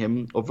taking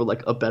him over,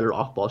 like, a better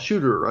off-ball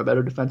shooter or a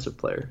better defensive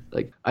player.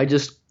 Like, I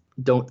just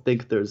don't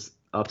think there's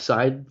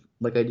upside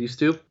like I used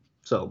to.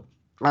 So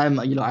I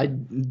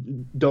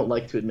don't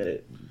like to admit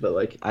it, but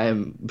like I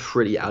am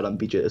pretty out on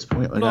BJ at this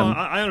point. Like,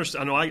 I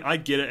understand. No, I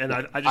get it, and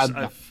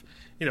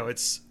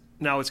it's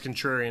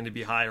contrarian to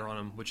be higher on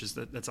him, which is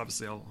that's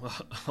obviously a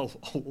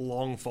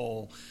long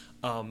fall.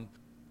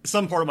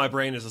 Some part of my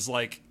brain is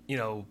like,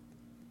 the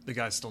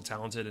guy's still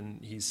talented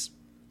and he's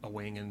a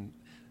wing, and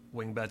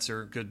wing bets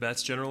are good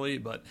bets generally,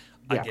 but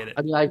I get it.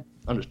 I mean, I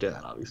understand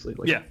that, obviously.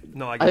 Like,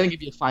 I think it'd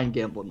be a fine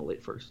gamble in the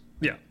late first.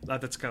 Yeah,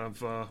 that's kind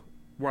of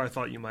where I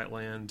thought you might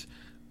land.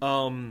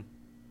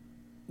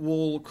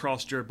 We'll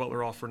cross Jared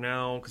Butler off for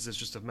now because it's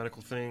just a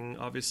medical thing,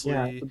 obviously.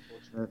 Yeah, it's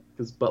unfortunate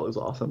because Butler's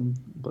awesome.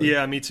 But...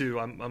 Yeah, me too.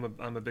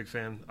 I'm a big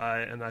fan.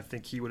 I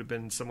think he would have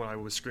been someone I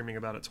was screaming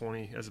about at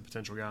 20 as a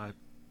potential guy.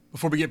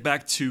 Before we get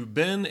back to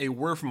Ben, a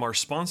word from our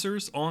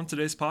sponsors on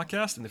today's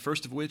podcast, and the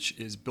first of which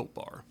is Built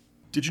Bar.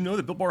 Did you know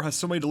that Built Bar has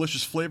so many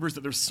delicious flavors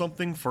that there's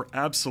something for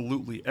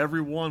absolutely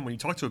everyone? When you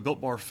talk to a Built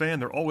Bar fan,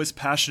 they're always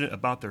passionate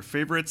about their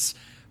favorites.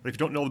 But if you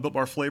don't know the Built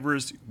Bar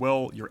flavors,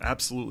 well, you're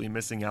absolutely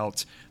missing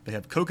out. They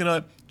have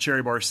coconut,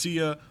 cherry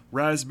barcia,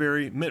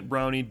 raspberry, mint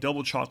brownie,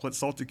 double chocolate,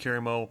 salted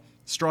caramel,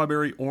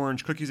 strawberry,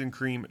 orange, cookies and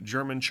cream,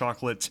 German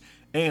chocolate,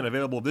 and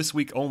available this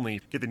week only.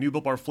 Get the new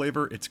Built Bar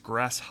flavor, it's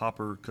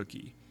grasshopper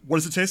cookie. What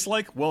does it taste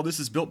like? Well, this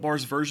is Built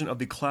Bar's version of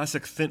the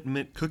classic Thin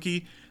Mint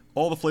cookie.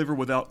 All the flavor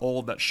without all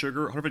of that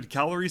sugar. 150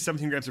 calories,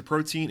 17 grams of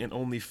protein, and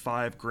only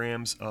 5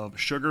 grams of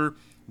sugar.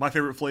 My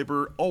favorite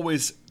flavor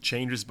always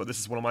changes, but this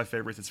is one of my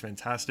favorites. It's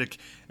fantastic.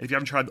 And if you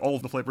haven't tried all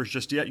of the flavors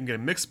just yet, you can get a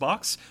mixed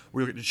box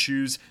where you'll get to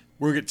choose.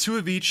 We'll get 2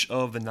 of each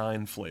of the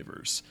 9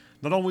 flavors.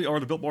 Not only are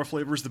the Built Bar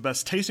flavors the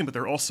best tasting, but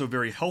they're also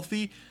very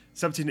healthy.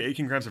 17 to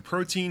 18 grams of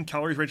protein,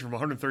 calories ranging from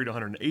 130 to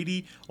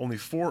 180, only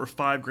 4 or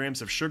 5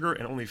 grams of sugar,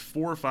 and only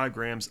 4 or 5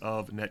 grams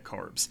of net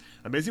carbs.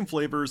 Amazing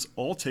flavors,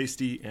 all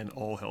tasty and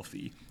all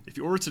healthy. If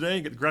you order today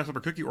and get the grasshopper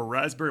cookie or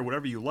raspberry,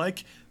 whatever you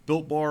like,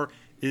 Built Bar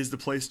is the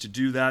place to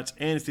do that,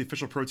 and it's the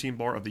official protein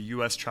bar of the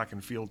U.S. track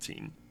and field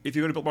team. If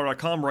you go to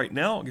BuiltBar.com right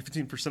now, get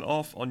 15%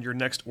 off on your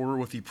next order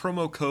with the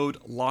promo code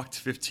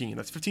LOCKED15.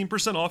 That's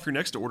 15% off your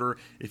next order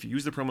if you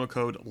use the promo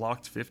code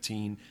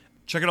LOCKED15.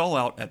 Check it all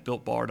out at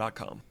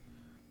BuiltBar.com.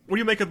 What do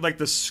you make of like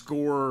the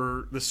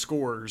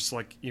scores,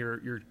 like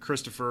your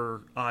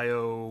Christopher,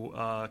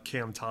 Io,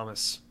 Cam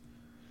Thomas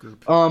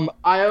group?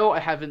 Io, I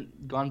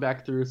haven't gone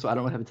back through, so I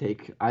don't have a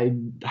take. I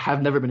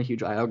have never been a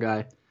huge Io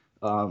guy.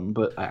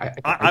 But I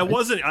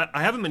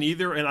haven't been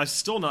either, and I'm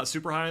still not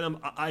super high on him.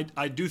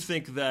 I do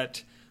think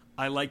that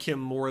I like him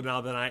more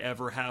now than I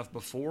ever have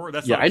before.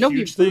 That's not a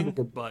huge thing,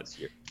 but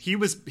he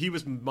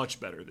was much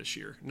better this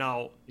year.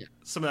 Now,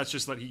 some of that's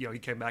just that he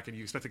came back and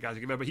you expect the guys to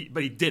get better,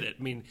 but he did it.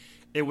 I mean,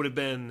 it would have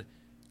been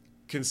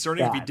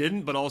concerning if he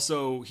didn't, but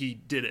also he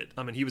did it.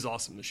 I mean, he was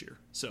awesome this year.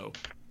 So.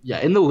 Yeah,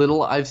 in the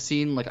little I've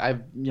seen, like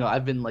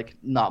I've been like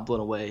not blown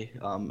away,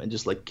 and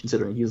just like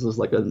considering he's just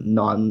like a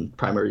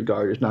non-primary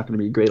guard, who's not going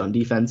to be great on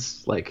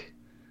defense, like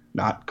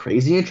not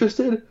crazy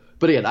interested.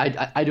 But again,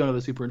 I don't have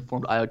a super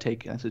informed Io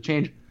take, and that's a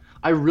change.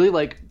 I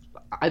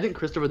think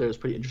Christopher there is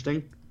pretty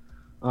interesting.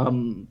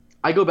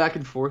 I go back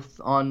and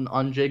forth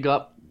on J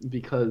Gup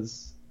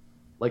because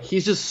like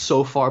he's just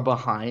so far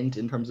behind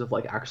in terms of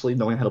like actually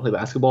knowing how to play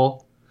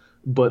basketball,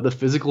 but the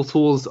physical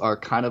tools are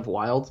kind of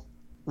wild.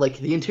 Like,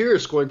 the interior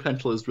scoring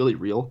potential is really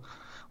real.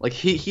 Like,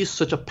 he's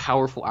such a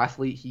powerful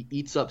athlete. He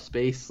eats up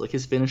space. Like,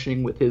 his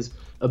finishing with his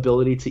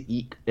ability to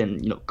eat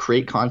and,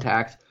 create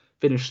contact,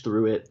 finish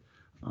through it,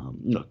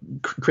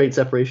 create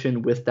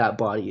separation with that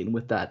body and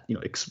with that,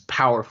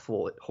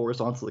 powerful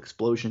horizontal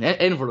explosion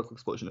and vertical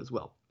explosion as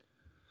well.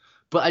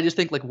 But I just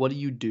think, like, what do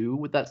you do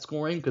with that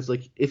scoring? Because,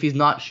 like, if he's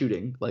not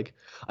shooting, like,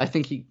 I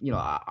think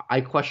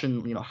I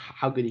question,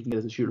 how good he can get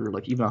as a shooter,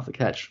 like, even off the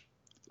catch.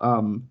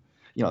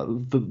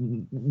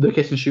 The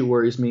catch and shoot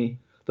worries me.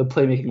 The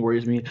playmaking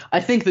worries me.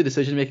 I think the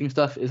decision-making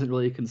stuff isn't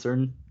really a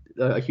concern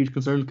a huge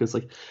concern because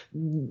like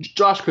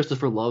Josh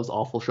Christopher loves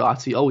awful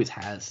shots. He always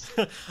has.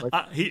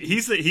 Like,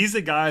 he's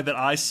the guy that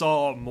I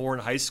saw more in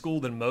high school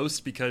than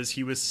most because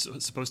he was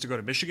supposed to go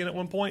to Michigan at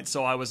one point.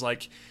 So I was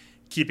like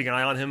keeping an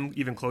eye on him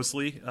even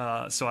closely.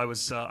 So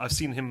I've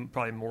seen him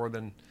probably more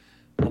than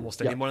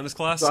almost anyone in this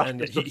class, Josh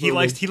and he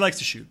likes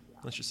to shoot.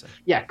 Let's just say.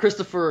 Yeah,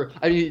 Christopher.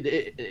 I mean,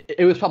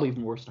 it was probably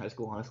even worse in high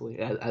school, honestly,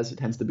 as it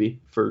tends to be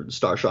for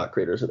star shot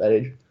creators at that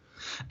age.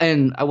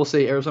 And I will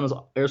say Arizona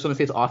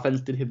State's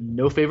offense did him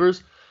no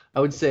favors.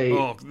 I would say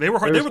they were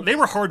hard. They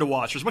were hard to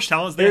watch. For as much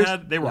talent as they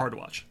had, they were hard to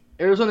watch.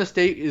 Arizona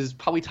State is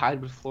probably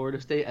tied with Florida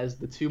State as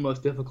the two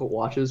most difficult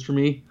watches for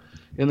me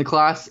in the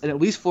class, and at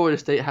least Florida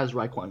State has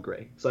Raekwon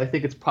Gray, so I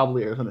think it's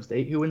probably Arizona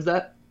State who wins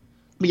that.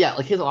 But yeah,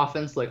 like his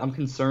offense, like I'm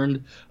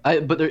concerned,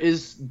 but there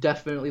is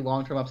definitely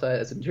long-term upside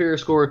as an interior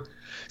scorer.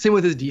 Same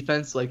with his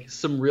defense, like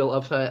some real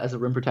upside as a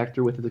rim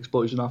protector with his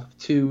explosion off of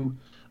two,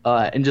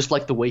 and just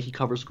like the way he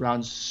covers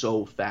ground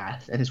so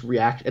fast, and his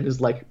reflexes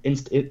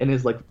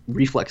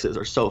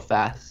are so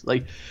fast.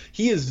 Like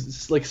he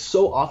is like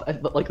so off.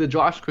 Like the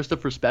Josh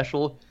Christopher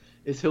special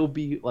is he'll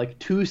be like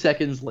 2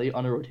 seconds late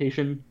on a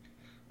rotation,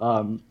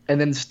 and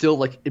then still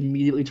like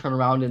immediately turn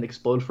around and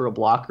explode for a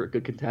block or a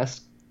good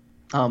contest.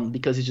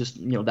 Because he's just,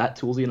 that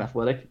toolsy and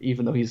athletic,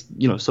 even though he's,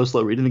 so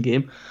slow reading the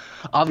game.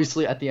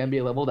 Obviously, at the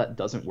NBA level, that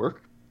doesn't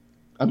work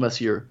unless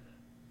you're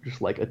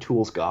just like a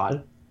tools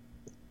god,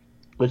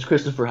 which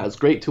Christopher has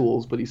great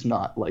tools, but he's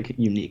not like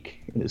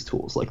unique in his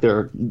tools. Like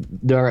there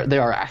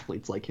are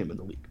athletes like him in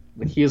the league.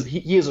 Like he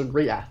is a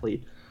great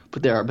athlete,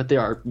 but there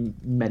are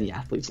many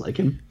athletes like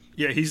him.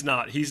 Yeah, he's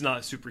not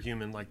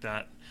superhuman like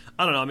that.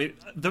 I don't know. I mean,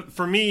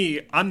 for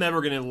me, I'm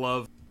never going to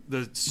love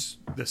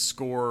the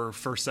score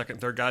first, second,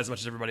 third guys as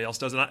much as everybody else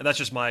does, and that's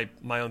just my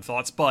own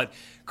thoughts. But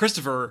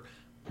Christopher,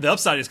 the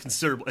upside is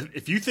considerable.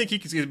 If you think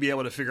he's going to be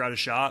able to figure out a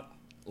shot,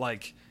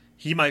 like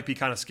he might be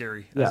kind of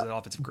scary as an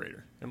offensive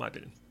creator, in my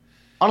opinion.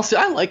 Honestly,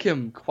 I like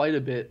him quite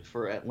a bit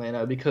for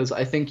Atlanta because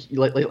I think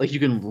like you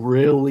can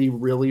really,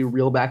 really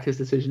reel back his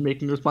decision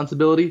making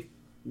responsibility.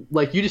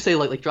 Like you just say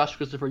like Josh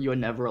Christopher, you are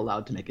never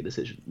allowed to make a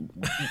decision.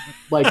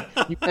 Like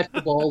you catch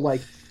the ball like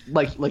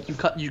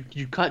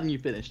you cut and you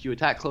finish. You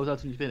attack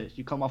closeouts and you finish.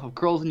 You come off of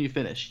curls and you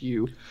finish.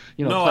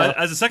 No,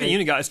 as a second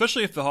unit guy,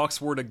 especially if the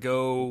Hawks were to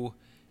go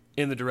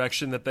in the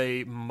direction that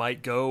they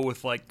might go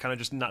with like kind of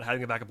just not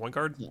having a backup point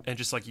guard and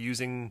just like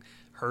using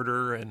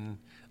Herder and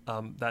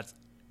that's.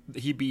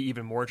 He'd be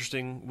even more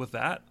interesting with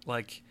that.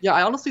 Like, yeah,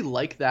 I honestly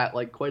like that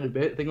like quite a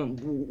bit. I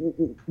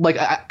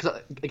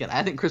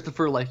think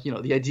Christopher, like,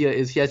 the idea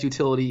is he has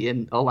utility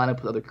in a lineup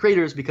with other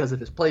creators because of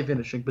his play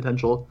finishing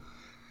potential,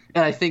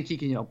 and I think he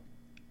can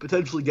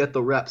potentially get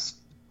the reps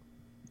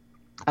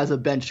as a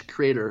bench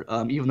creator,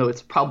 even though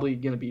it's probably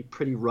going to be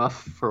pretty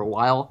rough for a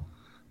while.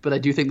 But I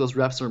do think those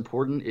reps are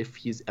important if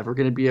he's ever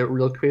going to be a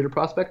real creator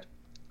prospect.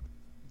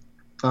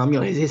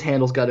 His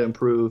handle's got to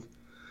improve.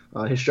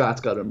 His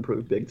shots got to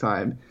improve big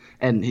time,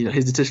 and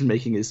his decision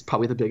making is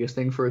probably the biggest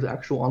thing for his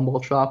actual on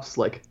ball chops.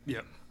 Like,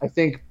 I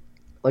think,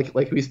 like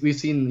we've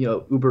seen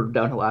uber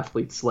downhill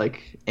athletes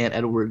like Ant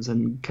Edwards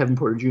and Kevin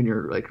Porter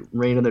Jr. like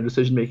reign in their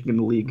decision making in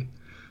the league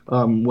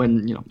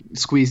when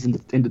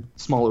squeezed into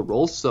smaller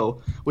roles.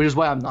 So, which is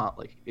why I'm not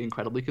like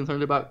incredibly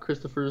concerned about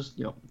Christopher's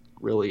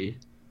really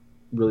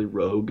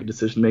rogue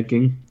decision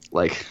making.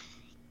 Like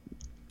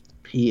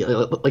he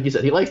like you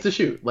said, he likes to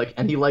shoot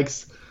and he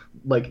likes.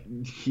 Like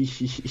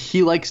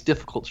he likes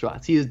difficult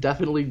shots. He is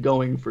definitely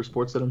going for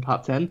Sports Center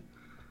top 10,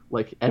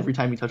 like every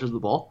time he touches the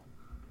ball.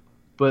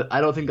 But I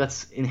don't think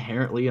that's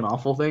inherently an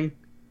awful thing.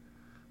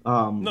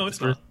 No,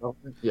 it's not.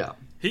 Yeah,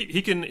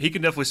 he can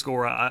definitely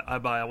score. I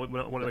buy. I want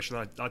to make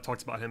sure that I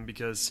talked about him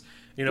because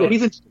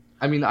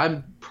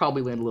I'm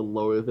probably landing a little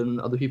lower than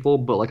other people,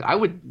 but like I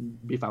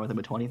would be fine with him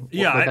at 20.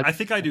 Yeah, I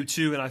think I do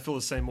too, and I feel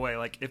the same way.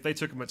 Like if they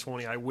took him at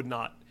 20, I would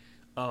not.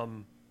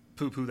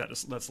 Poo-poo that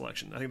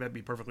selection. I think that'd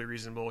be perfectly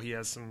reasonable. He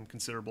has some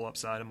considerable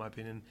upside, in my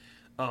opinion,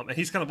 and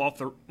he's kind of off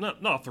the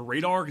not off the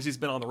radar because he's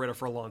been on the radar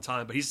for a long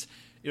time. But he's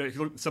if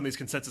you look at some of these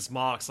consensus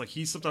mocks, like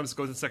he sometimes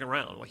goes in the second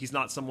round. Like he's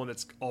not someone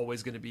that's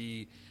always going to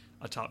be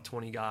a top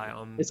 20 guy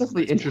on. It's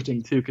definitely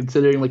interesting too,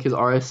 considering like his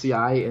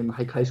RSCI and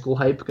high school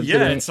hype.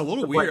 Yeah, it's a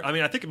little weird. I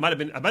mean, I think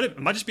it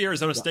might just be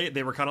Arizona State.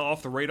 They were kind of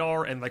off the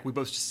radar, and like we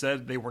both just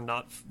said, they were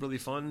not really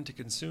fun to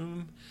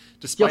consume,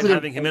 despite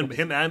having him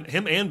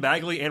and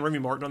Bagley and Remy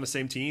Martin on the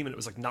same team, and it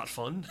was like not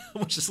fun,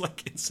 which is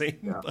like insane,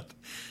 but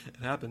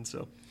it happened.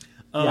 So.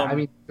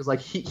 Because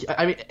like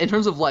in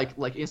terms of like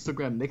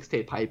Instagram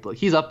mixtape hype, like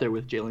he's up there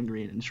with Jalen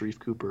Green and Sharif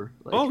Cooper.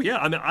 Like, oh yeah,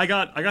 I mean, I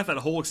got that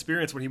whole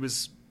experience when he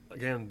was.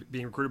 Again,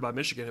 being recruited by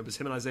Michigan, it was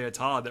him and Isaiah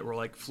Todd that were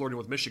like flirting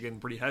with Michigan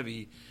pretty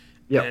heavy,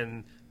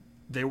 and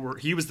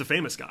he was the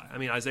famous guy. I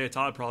mean, Isaiah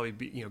Todd probably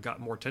got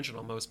more attention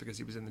almost because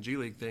he was in the G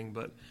League thing,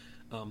 but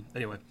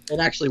anyway, it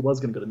actually was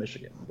going to go to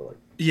Michigan. But like,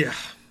 yeah,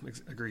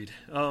 agreed.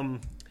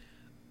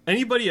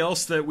 Anybody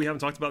else that we haven't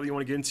talked about that you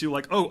want to get into?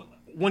 Like,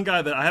 one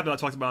guy that I have not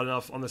talked about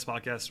enough on this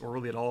podcast or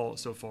really at all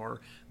so far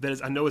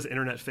that I know is an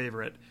internet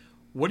favorite.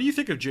 What do you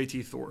think of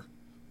JT Thor?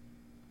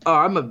 Oh,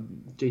 I'm a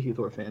JT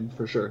Thor fan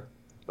for sure.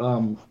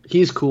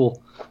 He's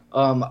cool.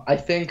 I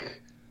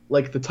think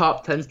like the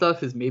top 10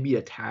 stuff is maybe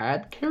a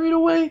tad carried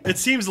away. It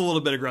seems a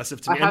little bit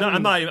aggressive to me,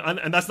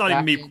 and that's not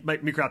even me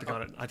crapping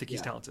on it. I think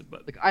he's talented,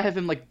 but like I have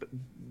him like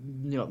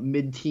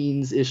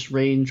mid-teens ish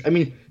range. I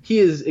mean, he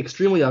is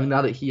extremely young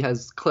now that he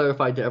has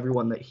clarified to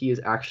everyone that he is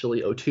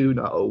actually 02,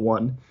 not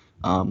 01.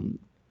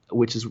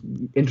 Which is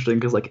interesting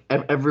because like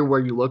everywhere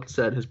you looked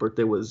said his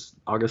birthday was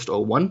August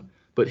 01,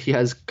 but he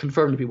has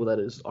confirmed to people that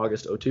is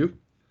August 02,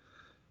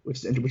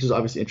 which is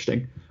obviously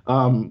interesting.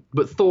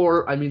 But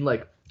Thor, I mean,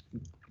 like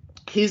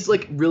he's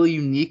like really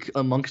unique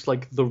amongst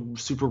like the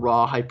super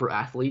raw hyper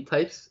athlete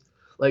types.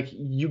 Like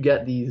you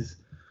get these,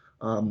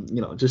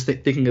 just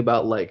thinking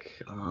about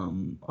like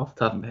off the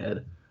top of my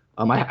head.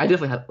 I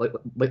definitely have like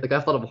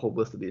I've thought of a whole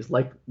list of these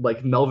like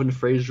Melvin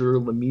Frazier,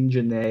 Lamine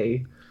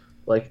Janae.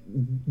 Like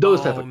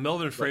those types of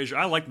Melvin Frazier.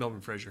 I like Melvin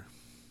Frazier.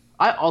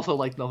 I also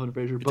like Melvin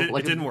Frazier, but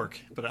it didn't work.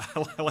 But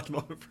I like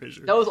Melvin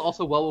Frazier. That was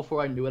also well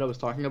before I knew what I was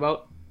talking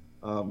about.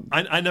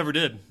 I never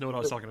did know what I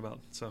was talking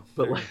about. So,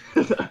 but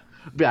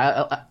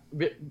I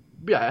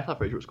thought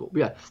Frazier was cool. But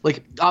yeah,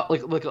 like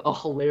a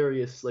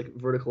hilarious like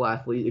vertical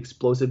athlete,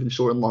 explosive in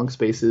short and long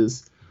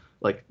spaces,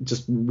 like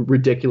just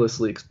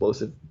ridiculously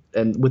explosive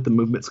and with the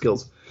movement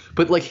skills.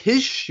 But like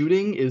his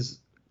shooting is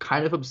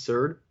kind of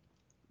absurd.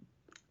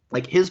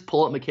 Like his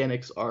pull-up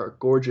mechanics are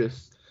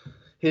gorgeous.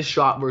 His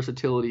shot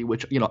versatility,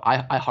 which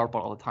I harp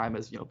on all the time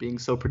as being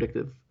so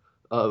predictive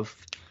of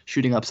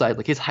shooting upside.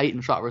 Like his height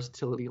and shot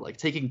versatility, like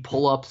taking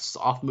pull-ups,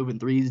 off moving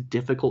threes,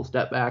 difficult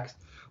step backs,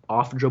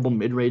 off dribble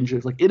mid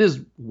ranges. Like it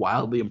is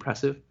wildly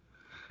impressive,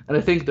 and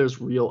I think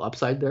there's real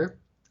upside there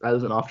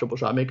as an off dribble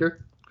shot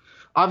maker.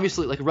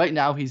 Obviously, like right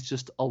now he's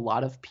just a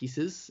lot of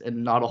pieces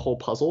and not a whole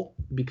puzzle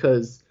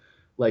because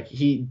like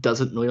he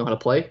doesn't really know how to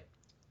play.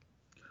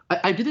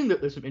 I do think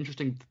that there's some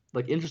interesting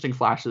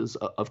flashes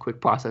of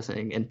quick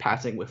processing and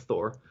passing with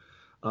Thor,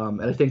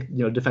 and I think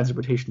defensive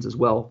rotations as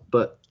well.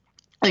 But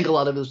I think a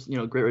lot of his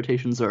great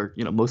rotations are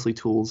mostly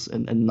tools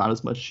and not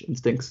as much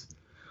instincts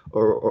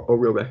or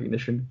real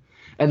recognition.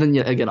 And then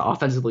again,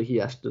 offensively he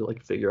has to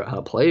like figure out how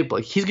to play. But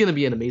like, he's gonna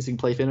be an amazing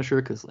play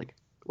finisher because like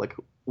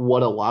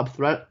what a lob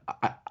threat.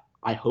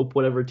 I hope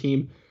whatever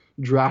team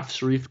drafts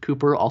Sharif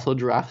Cooper also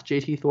drafts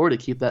JT Thor to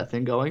keep that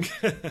thing going.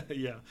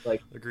 Yeah,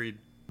 like agreed.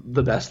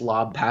 The best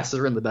lob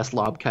passer and the best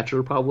lob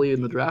catcher probably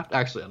in the draft.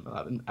 Actually,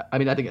 I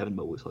think Evan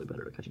Mobley's probably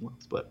better at catching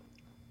lobs, but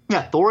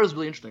yeah, Thor is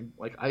really interesting.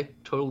 Like I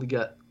totally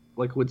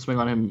would swing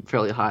on him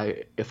fairly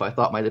high if I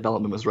thought my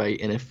development was right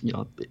and if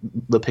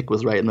the pick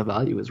was right and the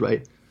value was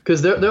right.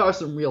 Because there are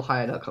some real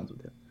high end outcomes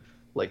with him,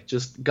 like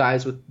just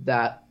guys with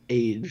that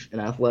age and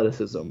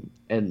athleticism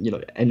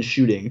and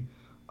shooting.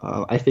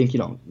 I think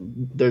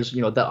there's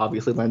that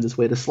obviously lends its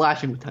way to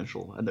slashing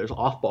potential, and there's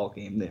off-ball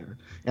game there,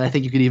 and I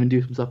think you could even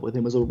do some stuff with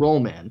him as a roll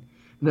man.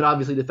 And then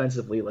obviously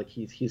defensively, like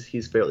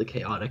he's fairly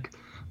chaotic,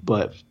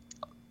 but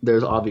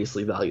there's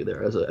obviously value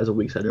there as a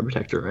weak side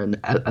protector and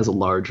as a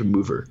large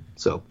mover.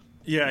 So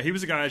yeah, he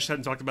was a guy I just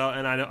hadn't talked about,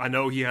 and I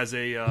know he has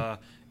a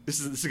this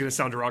is going to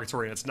sound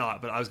derogatory and it's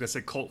not, but I was going to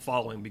say cult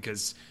following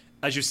because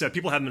as you said,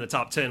 people have him in the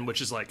top 10,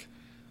 which is like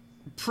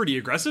pretty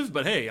aggressive.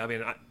 But hey, I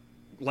mean.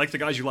 Like the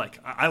guys you like.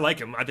 I like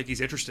him. I think he's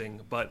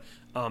interesting, but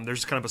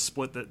there's kind of a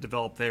split that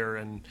developed there,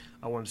 and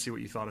I wanted to see what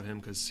you thought of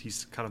him because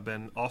he's kind of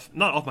been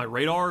not off my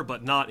radar,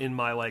 but not in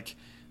my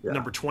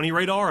number 20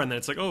 radar. And then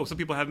it's like, oh, some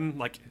people have him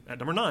like at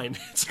number 9.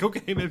 It's like,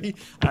 okay, maybe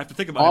I have to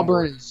think about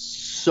Auburn is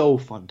so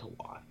fun to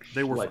watch.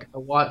 They were fun. I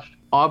watched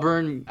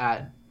Auburn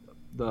at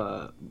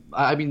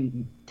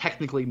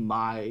technically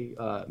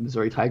my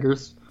Missouri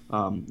Tigers,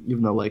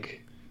 even though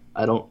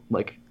I don't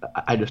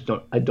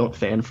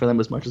fan for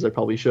them as much as I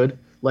probably should.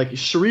 Like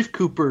Sharif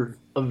Cooper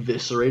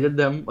eviscerated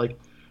them. Like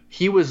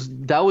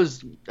that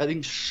was I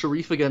think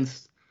Sharif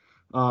against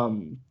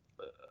Mizzou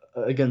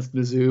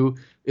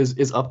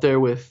is up there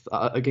with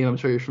a game I'm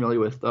sure you're familiar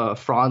with,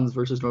 Franz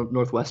versus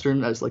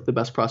Northwestern as like the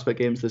best prospect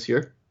games this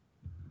year.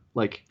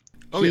 Like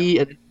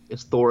and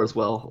it's Thor as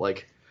well.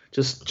 Like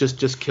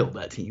just killed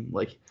that team.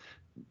 Like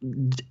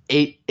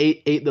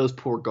ate those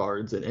poor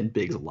guards and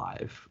bigs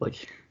alive.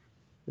 Like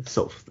it's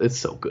so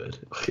good.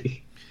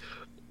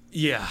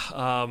 Yeah.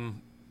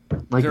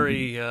 Like,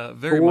 very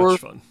Thor, much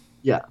fun.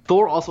 Yeah,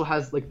 Thor also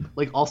has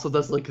also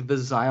does like the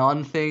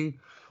Zion thing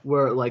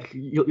where like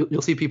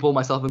you'll see people,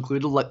 myself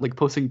included, like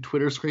posting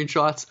Twitter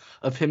screenshots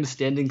of him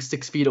standing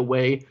 6 feet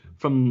away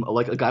from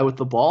like a guy with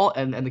the ball,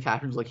 and the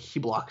caption's like he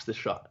blocks the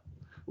shot,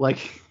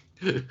 like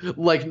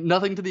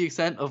nothing to the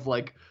extent of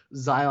like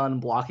Zion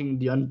blocking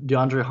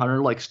DeAndre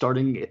Hunter like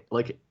starting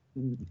like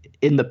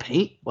in the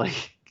paint,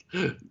 like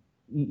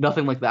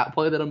nothing like that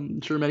play that I'm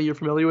sure many are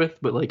familiar with,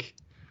 but like.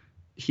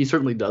 He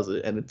certainly does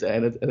it, and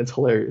it's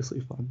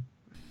hilariously fun.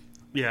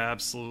 Yeah,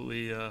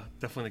 absolutely,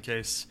 definitely the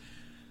case.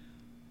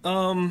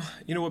 You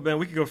know what, Ben?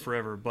 We could go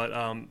forever, but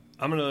I'm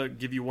gonna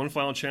give you one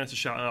final chance to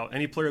shout out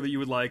any player that you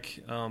would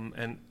like,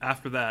 and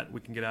after that, we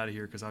can get out of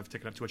here because I've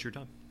taken up too much of your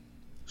time.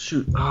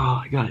 Shoot!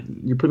 Oh my God,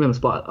 you're putting me on the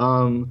spot.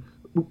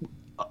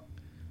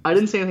 I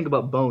didn't say anything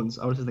about Bones.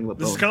 I was just thinking about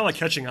This Bones. is kind of like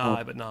catching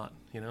eye, but not,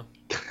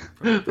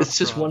 It's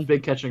just one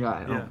big catching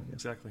eye. Yeah,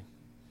 exactly.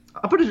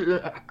 I'm pretty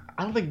sure.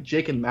 I don't think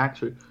Jake and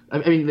Max are. I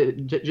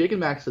mean, Jake and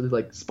Max are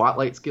like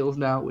spotlight skills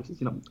now, which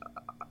is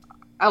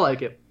I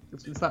like it.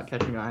 It's not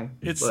catching eye.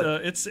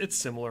 It's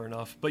similar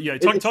enough, but yeah,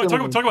 talk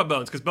about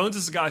Bones, because Bones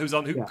is a guy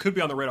who could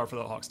be on the radar for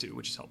the Hawks too,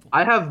 which is helpful.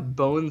 I have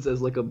Bones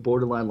as like a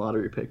borderline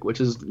lottery pick,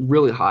 which is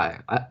really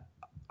high.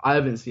 I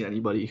haven't seen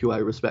anybody who I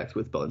respect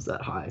with Bones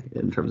that high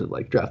in terms of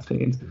like draft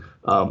opinions,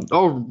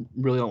 or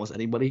really almost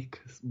anybody.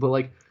 But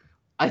like,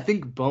 I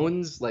think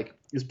Bones like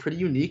is pretty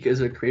unique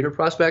as a creator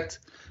prospect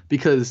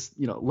because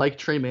like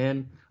Trey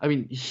Mann, I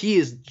mean he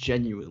is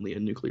genuinely a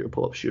nuclear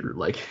pull-up shooter,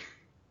 like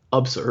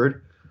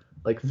absurd.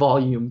 Like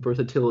volume,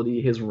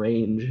 versatility, his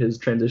range, his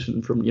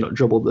transition from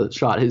dribble the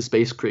shot, his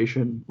space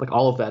creation, like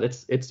all of that.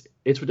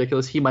 It's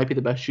ridiculous. He might be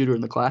the best shooter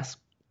in the class.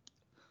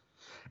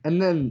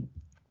 And then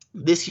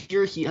this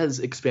year he has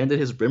expanded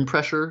his rim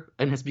pressure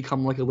and has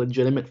become like a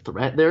legitimate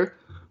threat there.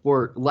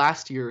 Where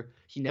last year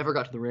he never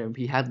got to the rim.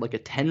 He had like a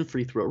 10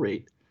 free throw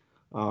rate.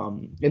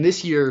 And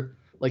this year,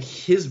 like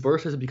his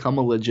burst has become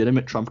a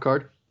legitimate trump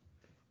card.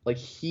 Like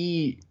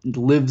he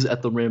lives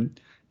at the rim.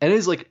 And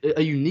is like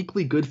a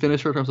uniquely good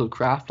finisher in terms of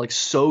craft, like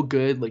so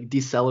good, like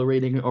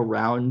decelerating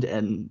around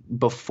and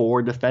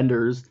before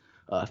defenders,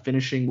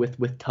 finishing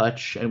with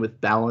touch and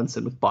with balance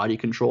and with body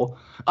control.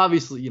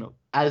 Obviously,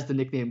 as the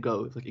nickname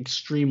goes, like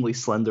extremely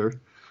slender,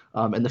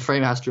 and the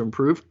frame has to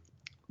improve.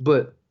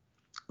 But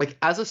like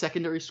as a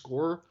secondary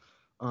scorer,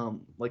 small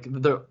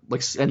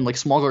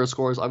guard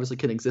scorers obviously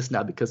can exist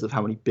now because of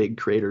how many big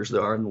creators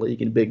there are in the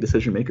league and big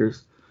decision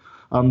makers.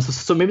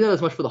 So maybe not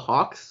as much for the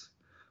Hawks.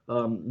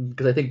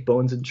 Because I think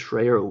Bones and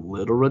Trey are a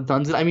little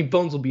redundant. I mean,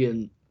 Bones will be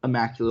an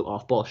immaculate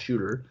off-ball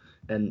shooter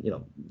and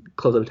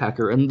closeout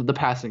attacker, and the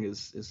passing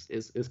is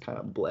kind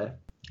of bleh.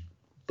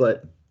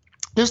 But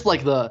just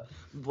like the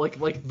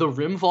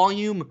rim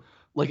volume,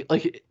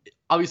 like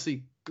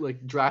obviously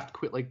like draft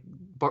like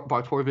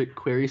Bartorovic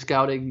query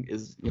scouting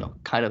is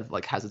kind of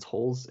like has its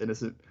holes and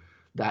isn't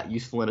that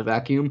useful in a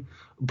vacuum.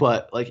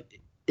 But like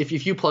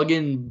if you plug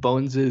in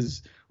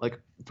Bones's like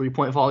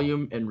 3-point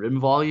volume and rim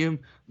volume,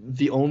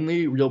 the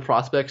only real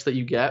prospects that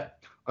you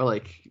get are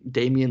like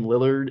Damian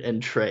Lillard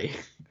and Trey.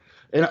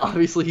 And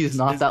obviously he's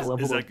not that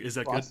level. Is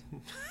that good?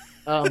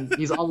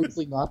 He's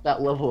obviously not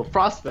that level of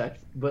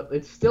prospect, but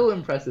it's still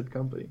impressive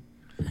company.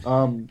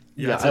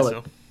 Yeah, I like.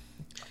 So.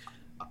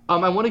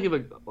 I want to give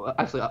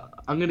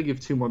I'm going to give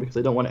two more because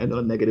I don't want to end on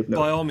a negative note.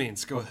 By all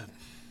means, go ahead.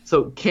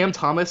 So Cam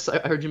Thomas,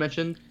 I heard you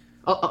mention.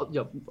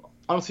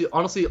 Honestly,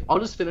 I'll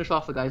just finish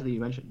off the guys that you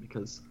mentioned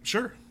because.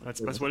 Sure, that's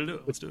the best way to do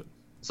it. Let's do it.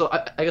 So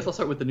I guess I'll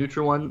start with the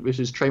neutral one, which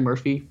is Trey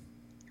Murphy,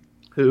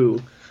 who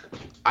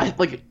I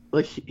like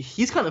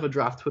he's kind of a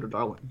draft Twitter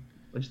darling.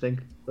 What do you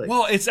think? Like,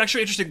 well, it's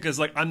actually interesting because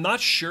like I'm not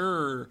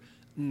sure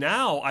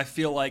now. I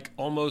feel like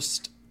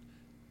almost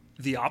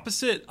the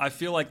opposite. I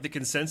feel like the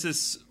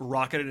consensus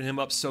rocketed him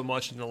up so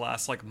much in the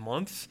last like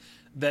month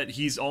that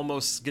he's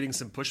almost getting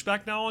some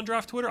pushback now on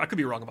draft Twitter. I could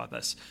be wrong about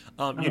this.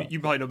 You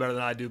probably know better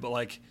than I do, but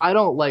like I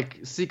don't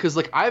because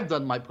like I've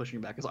done my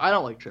pushing back because I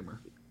don't like Trey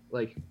Murphy.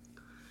 Like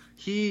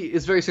he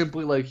is very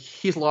simply like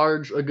he's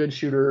large, a good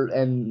shooter,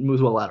 and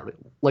moves well laterally.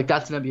 Like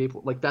that's an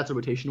NBA, like that's a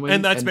rotation win.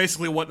 And that's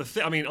basically what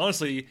I mean,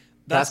 honestly,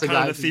 that's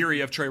kind of the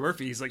theory of Trey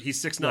Murphy. He's like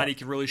he's 6'9", he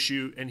can really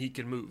shoot and he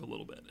can move a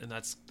little bit, and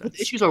that's the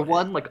issues are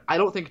one like I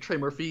don't think Trey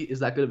Murphy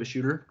is that good of a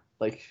shooter.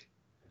 Like.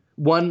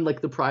 One,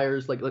 like the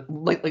priors, like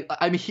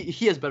I mean,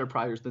 he has better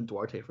priors than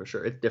Duarte for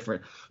sure. It's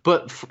different,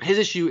 but his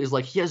issue is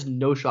like he has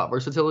no shot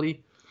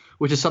versatility,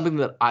 which is something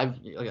that I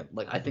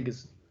think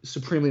is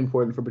supremely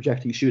important for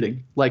projecting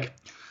shooting. Like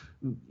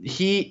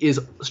he is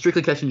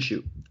strictly catch and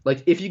shoot.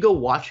 Like if you go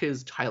watch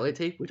his highlight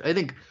tape, which I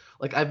think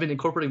like I've been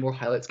incorporating more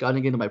highlight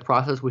scouting into my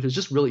process, which is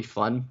just really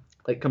fun,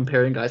 like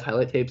comparing guys'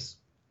 highlight tapes.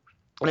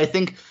 And I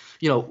think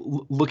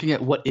looking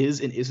at what is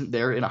and isn't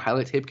there in a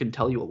highlight tape can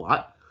tell you a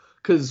lot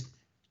because.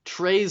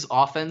 Trey's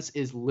offense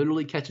is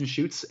literally catch and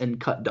shoots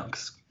and cut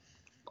dunks.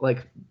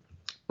 Like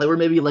there were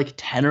maybe like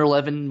 10 or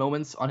 11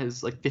 moments on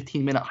his like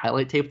 15-minute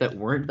highlight tape that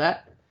weren't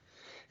that.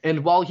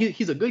 And while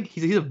he's a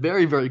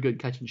very, very good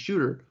catch and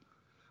shooter,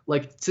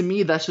 like to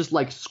me that's just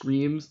like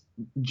screams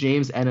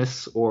James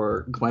Ennis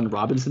or Glenn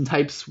Robinson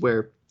types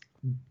where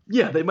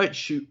they might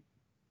shoot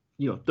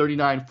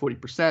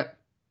 39-40%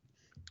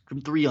 from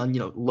three on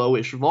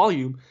lowish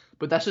volume,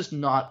 but that's just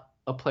not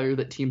a player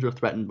that teams are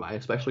threatened by,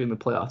 especially in the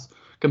playoffs,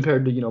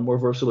 compared to more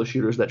versatile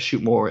shooters that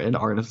shoot more and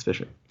aren't as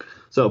efficient.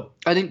 So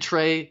I think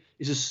Trey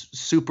is just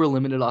super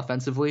limited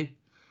offensively.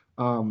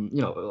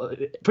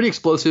 Pretty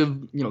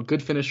explosive.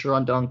 Good finisher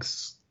on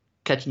dunks,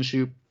 catch and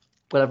shoot,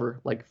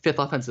 whatever. Like fifth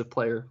offensive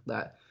player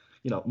that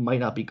might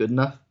not be good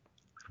enough.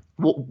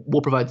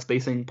 Will provide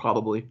spacing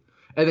probably,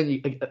 and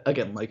then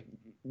again like.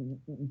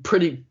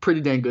 Pretty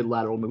dang good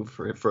lateral move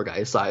for a guy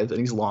his size, and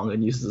he's long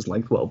and uses his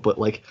length well. But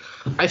like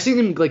I've seen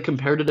him like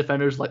compared to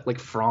defenders like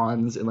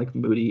Franz and like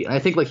Moody, and I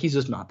think like he's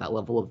just not that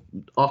level of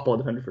off-ball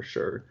defender for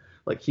sure.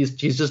 Like he's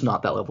just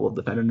not that level of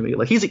defender to me.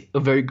 Like he's a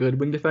very good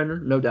wing defender,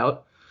 no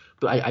doubt,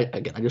 But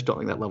again, I just don't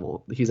think that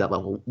level. He's that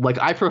level. Like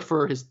I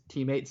prefer his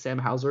teammate Sam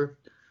Hauser,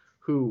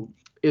 who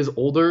is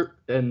older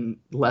and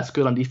less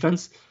good on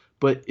defense,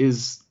 but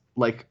is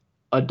like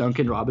a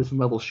Duncan Robinson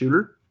level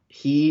shooter.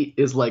 He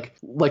is like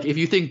if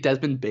you think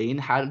Desmond Bane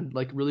had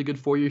like really good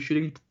 4-year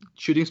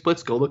shooting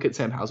splits, go look at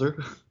Sam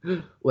Hauser.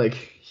 Like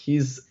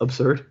he's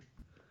absurd.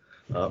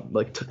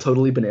 Like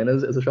totally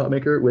bananas as a shot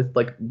maker with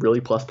like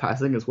really plus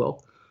passing as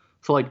well.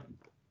 So like,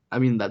 I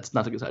mean that's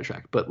not a good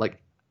sidetrack, but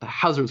like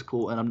Hauser's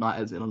cool, and I'm not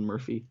as in on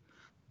Murphy.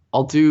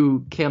 I'll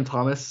do Cam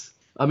Thomas.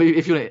 I mean,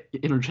 if you want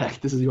to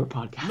interject, this is your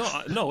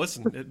podcast. No.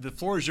 Listen, the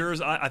floor is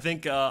yours. I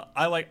think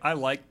I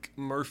like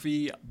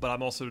Murphy, but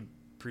I'm also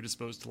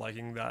predisposed to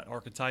liking that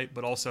archetype.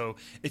 But also,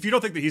 if you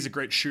don't think that he's a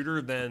great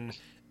shooter, then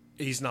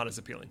he's not as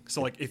appealing.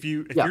 So like, if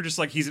you're just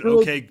like he's an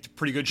okay,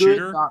 pretty good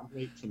shooter, not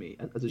great to me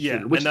as a shooter.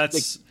 Yeah, Which, and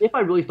that's like, if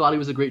I really thought he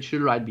was a great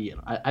shooter, I'd be in.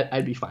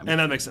 I'd be fine. And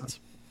that makes sense.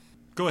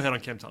 Go ahead on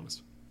Cam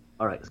Thomas.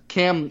 All right,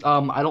 Cam.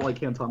 I don't like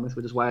Cam Thomas,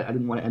 which is why I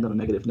didn't want to end on a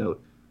negative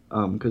note.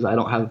 Because I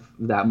don't have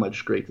that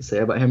much great to say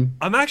about him.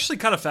 I'm actually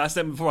kind of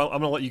fascinated. I'm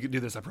going to let you do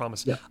this, I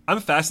promise. Yeah. I'm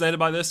fascinated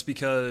by this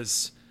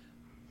because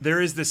there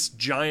is this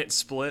giant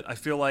split. I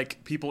feel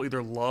like people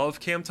either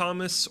love Cam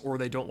Thomas or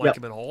they don't like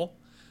him at all.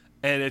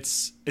 And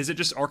is it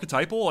just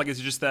archetypal? Like, is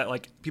it just that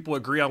like people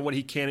agree on what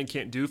he can and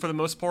can't do for the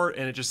most part?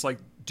 And it just like,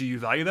 do you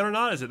value that or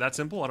not? Is it that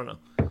simple? I don't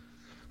know.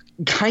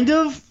 Kind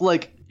of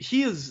like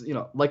he is,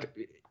 like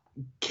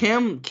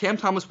Cam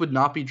Thomas would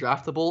not be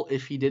draftable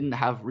if he didn't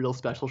have real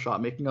special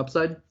shot making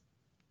upside.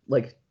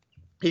 Like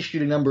his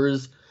shooting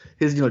numbers,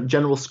 his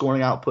general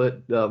scoring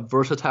output,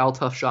 versatile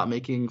tough shot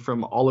making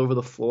from all over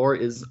the floor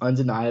is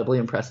undeniably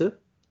impressive.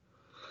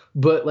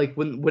 But like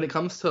when it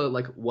comes to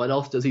like what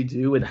else does he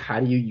do and how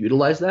do you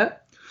utilize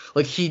that?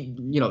 Like he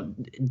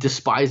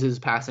despises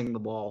passing the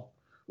ball.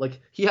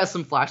 Like he has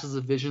some flashes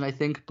of vision, I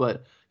think,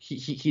 but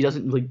he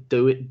doesn't like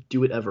do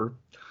it ever.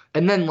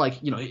 And then like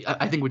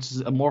I think which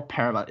is a more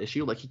paramount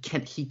issue, like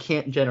he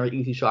can't generate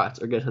easy shots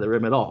or get to the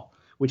rim at all,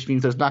 which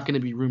means there's not going to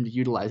be room to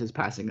utilize his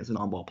passing as an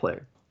on-ball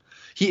player.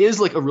 He is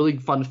like a really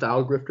fun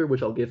foul grifter,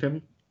 which I'll give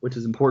him, which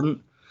is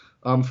important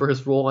for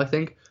his role, I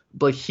think.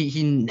 But like,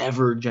 he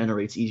never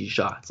generates easy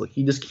shots. Like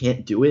he just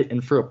can't do it.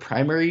 And for a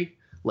primary,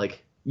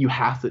 like you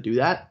have to do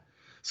that.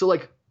 So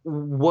like,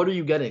 what are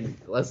you getting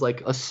as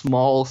like a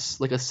small,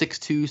 like a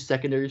 6'2"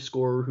 secondary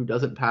scorer who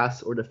doesn't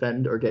pass or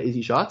defend or get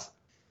easy shots?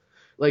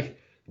 Like,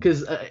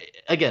 because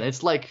again,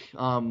 it's like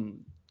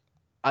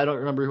I don't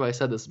remember who I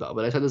said this about,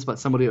 but I said this about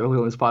somebody earlier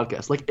on this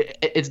podcast. Like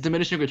it's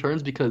diminishing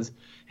returns because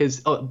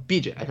his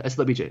BJ, I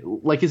said that BJ,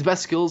 like his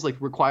best skills like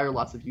require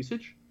lots of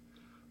usage,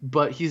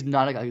 but he's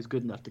not a guy who's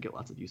good enough to get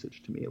lots of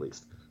usage to me at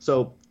least.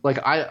 So like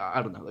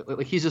I don't know,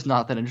 like he's just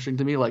not that interesting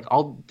to me. Like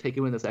I'll take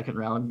him in the second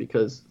round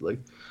because like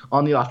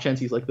on the off chance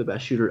he's like the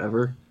best shooter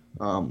ever.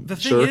 The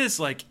thing is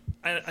like,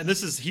 and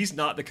he's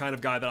not the kind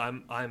of guy that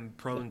I'm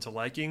prone to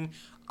liking.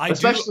 I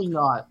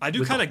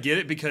do kind of get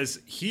it because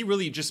he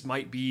really just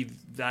might be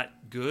that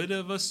good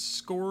of a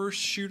scorer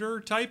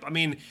shooter type. I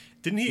mean,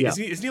 didn't he? Yeah.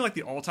 Isn't he like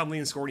the all-time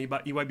leading scorer in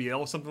EYBL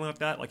or something like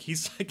that? Like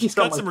he's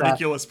got some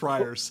ridiculous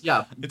priors.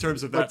 In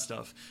terms of that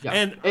stuff. Yeah.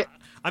 And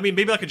I mean,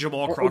 maybe like a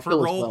Jamal Crawford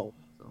role,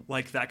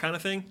 like that kind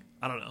of thing.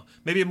 I don't know.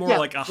 Maybe more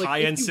like a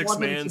high-end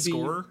six-man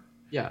scorer.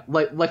 Yeah,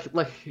 like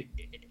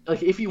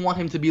if you want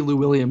him to be Lou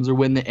Williams or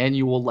win the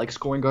annual like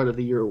scoring guard of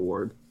the year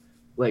award,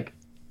 like.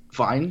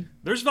 Fine.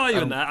 There's value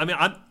in that. I mean,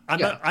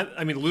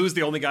 I mean, Lou's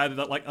the only guy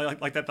that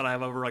like that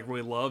I've ever like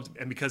really loved,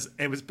 and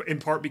it was in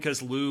part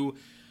because Lou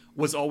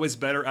was always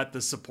better at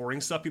the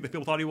supporting stuff that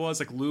people thought he was.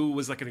 Like Lou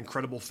was like an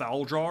incredible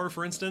foul drawer,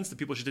 for instance. That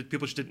people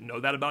just didn't know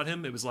that about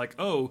him. It was like,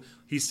 oh,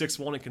 he's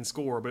 6'1" and can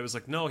score, but it was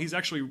like, no, he's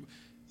actually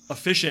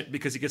efficient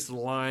because he gets to the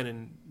line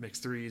and makes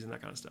threes and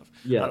that kind of stuff.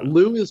 Yeah,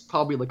 Lou is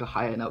probably like a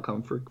high end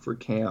outcome for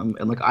Cam,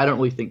 and like I don't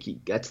really think he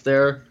gets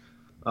there.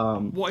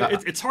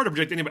 It's hard to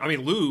project anybody. I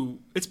mean, Lou.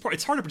 It's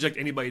hard to project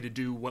anybody to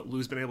do what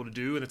Lou's been able to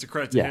do, and it's a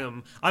credit to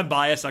him. I'm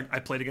biased. I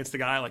played against the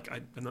guy. Like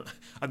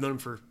I've known him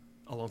for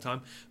a long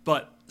time,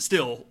 but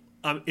still,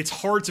 it's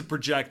hard to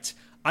project.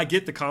 I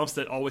get the comps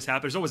that always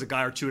happen. There's always a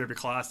guy or two in every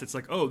class that's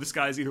like, oh, this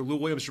guy's either Lou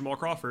Williams or Jamal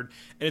Crawford,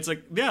 and it's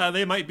like, yeah,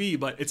 they might be,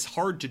 but it's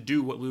hard to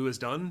do what Lou has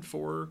done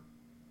for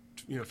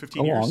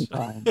 15 years,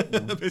 long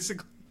time,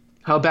 basically.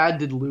 How bad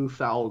did Lou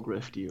foul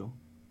grift you?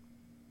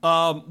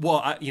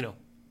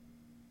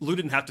 Lou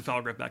didn't have to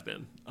foul grip back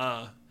then.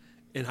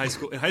 In high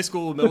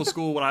school, middle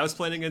school, when I was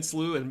playing against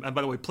Lou, and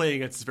by the way, playing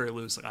against is very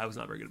loose. Like I was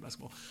not very good at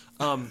basketball.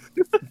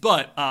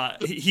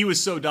 But he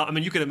was so dumb. I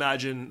mean, you can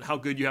imagine how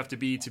good you have to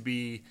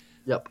be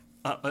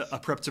a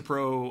prep to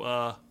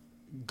pro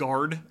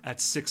guard at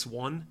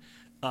 6'1".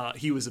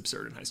 He was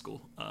absurd in high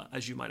school,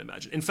 as you might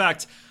imagine. In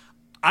fact,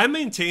 I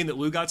maintain that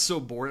Lou got so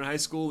bored in high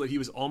school that he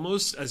was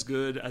almost as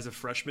good as a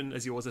freshman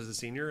as he was as a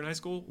senior in high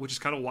school, which is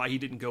kind of why he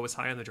didn't go as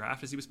high on the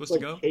draft as he was supposed to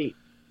go.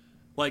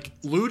 Like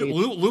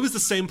Lou is the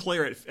same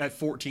player at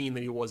 14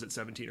 than he was at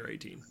 17 or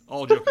 18.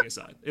 All joking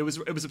aside, it was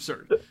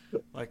absurd.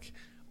 Like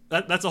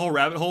that's a whole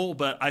rabbit hole.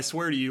 But I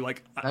swear to you,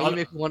 like, Now you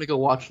make me want to go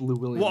watch Lou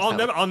Williams.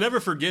 Well, I'll never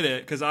forget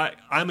it because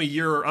I'm a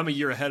year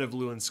ahead of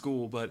Lou in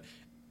school. But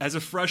as a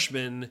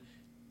freshman,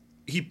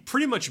 he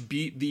pretty much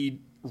beat the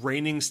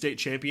reigning state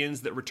champions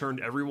that returned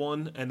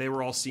everyone, and they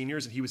were all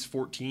seniors, and he was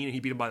 14, and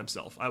he beat him by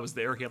himself. I was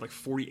there. He had like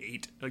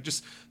 48, like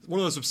just one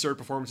of those absurd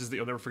performances that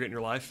you'll never forget in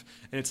your life.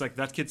 And it's like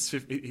that kid's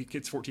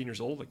 14 years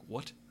old. Like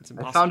what? That's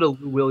impossible. I found a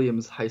Lou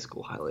Williams high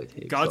school highlight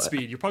tape.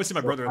 Godspeed. You'll probably see my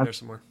brother in there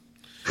somewhere.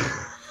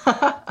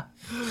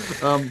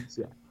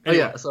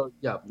 So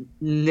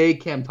nay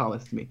Cam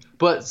Thomas to me.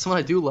 But someone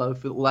I do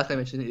love, the last I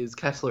mentioned, is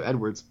Kessler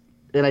Edwards,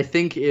 and I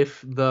think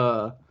if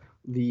the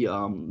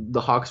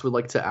Hawks would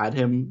like to add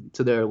him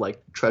to their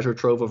like treasure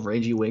trove of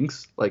rangy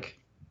wings, like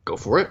go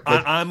for it.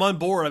 Like, I'm on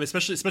board. I mean,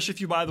 especially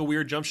if you buy the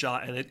weird jump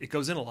shot and it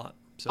goes in a lot.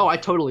 So. Oh, I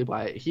totally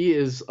buy it. He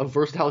is a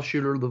versatile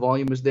shooter. The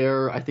volume is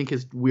there. I think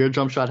his weird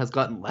jump shot has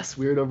gotten less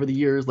weird over the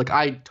years. Like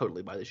I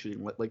totally buy the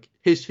shooting. Like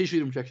his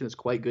shooting projection is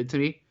quite good to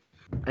me,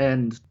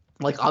 and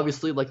like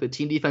obviously like the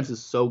team defense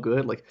is so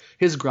good. Like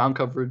his ground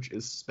coverage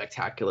is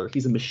spectacular.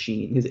 He's a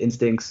machine. His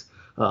instincts,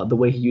 the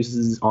way he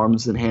uses his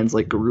arms and hands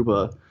like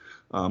Garuba.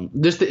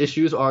 Just the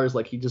issues is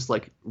like he just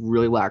like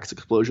really lacks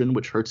explosion,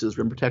 which hurts his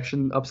rim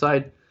protection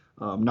upside.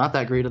 Not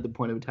that great at the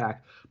point of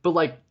attack, but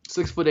like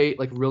 6'8",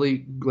 like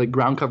really like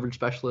ground coverage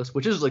specialist,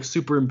 which is like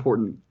super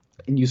important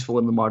and useful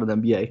in the modern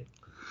NBA.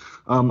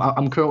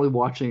 I'm currently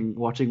watching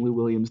Lou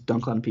Williams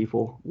dunk on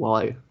people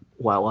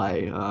while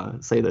I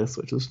say this,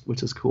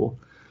 which is cool.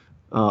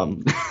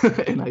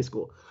 In high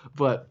school,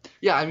 but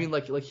yeah, I mean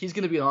like he's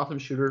gonna be an awesome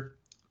shooter.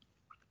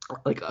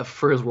 Like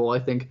for his role, I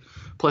think,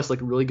 plus like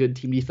really good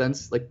team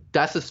defense. Like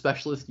that's a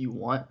specialist you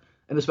want,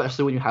 and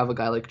especially when you have a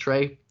guy like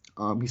Trey,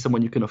 he's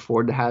someone you can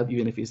afford to have,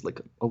 even if he's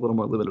like a little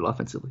more limited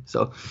offensively.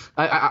 So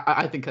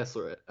I think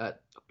Kessler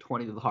at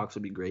 20 to the Hawks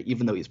would be great,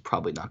 even though he's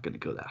probably not going to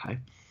go that high.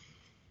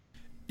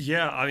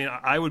 Yeah, I mean,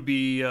 I would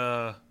be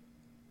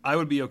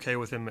okay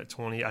with him at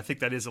 20. I think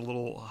that is a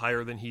little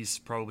higher than he's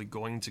probably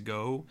going to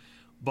go,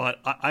 but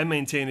I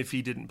maintain if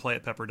he didn't play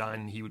at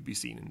Pepperdine, he would be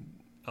seen in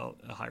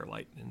a higher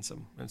light in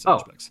some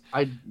respects.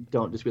 I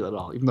don't dispute that at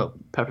all, even though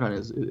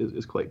Pepperdine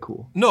is quite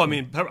cool. No, I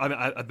mean,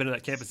 I've been to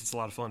that campus. It's a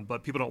lot of fun,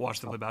 but people don't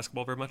watch them play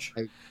basketball very much.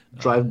 I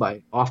drive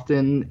by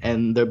often,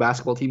 and their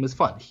basketball team is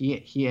fun.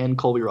 He and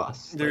Colby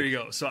Ross. There you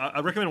go. So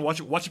I recommend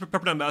watching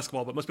Pepperdine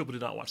basketball, but most people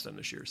did not watch them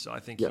this year. So I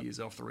think he's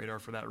off the radar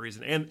for that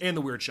reason, and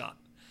the weird shot.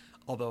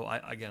 Although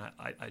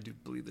I do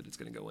believe that it's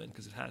going to go in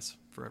because it has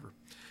forever.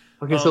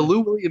 Okay, so Lou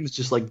Williams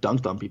just like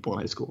dunked on people in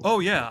high school. Oh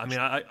yeah, I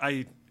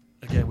mean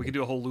Again, we could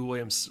do a whole Lou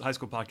Williams high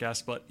school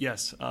podcast, but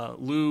yes,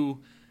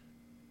 Lou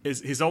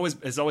he's always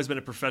been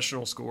a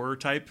professional scorer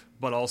type,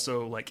 but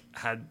also like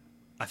had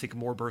I think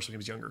more burst when he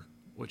was younger,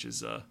 which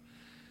is it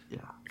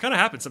kind of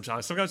happens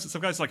sometimes.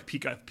 Some guys like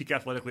peak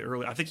athletically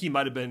early. I think he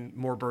might have been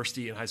more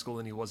bursty in high school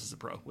than he was as a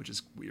pro, which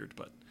is weird,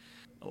 but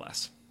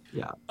alas.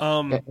 Yeah.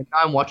 And now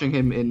I'm watching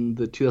him in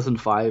the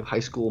 2005 high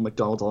school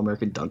McDonald's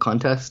All-American Dunk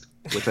Contest,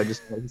 which I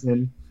just know he's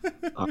in.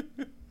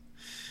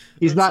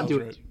 He's not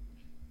doing it.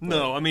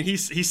 No, I mean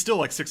he's still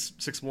like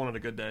 6'1" on a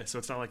good day, so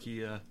it's not like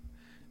he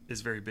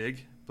is very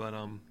big. But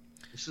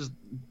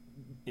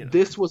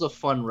this was a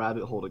fun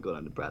rabbit hole to go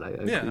down to, Brad.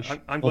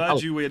 I'm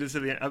glad you waited to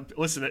the end.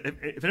 Listen,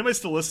 if anybody's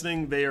still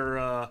listening,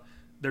 they're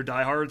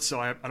diehards,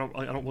 so I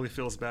don't really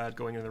feel as bad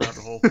going into the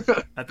rabbit hole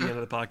at the end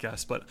of the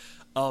podcast. But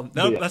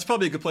that's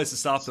probably a good place to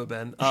stop, though,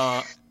 Ben.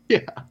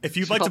 If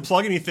you'd like to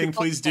plug anything,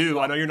 please do.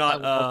 I know you're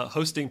not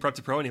hosting Prep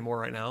to Pro anymore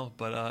right now,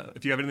 but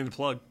if you have anything to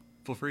plug,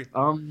 feel free.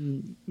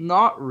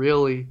 Not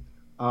really.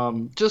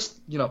 Just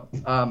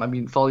I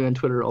mean, follow you on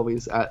Twitter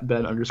always at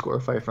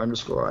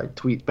Ben_Pfeifer_. I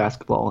tweet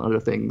basketball and other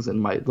things,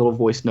 and my little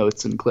voice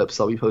notes and clips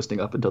I'll be posting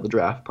up until the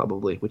draft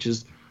probably, which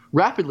is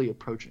rapidly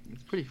approaching.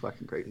 It's pretty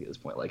fucking crazy at this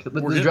point. Like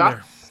the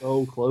draft is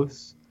so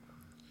close.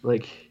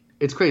 Like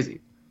it's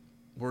crazy.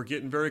 We're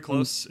getting very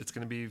close. It's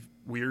going to be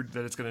weird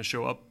that it's going to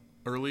show up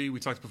early. We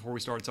talked before we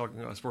started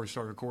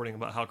recording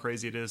about how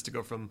crazy it is to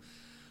go from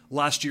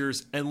last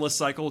year's endless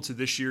cycle to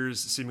this year's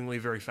seemingly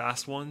very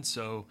fast one.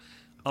 So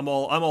I'm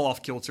all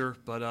off kilter,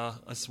 but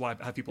that's why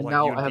I have people like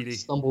you and now I have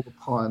stumbled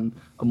upon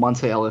a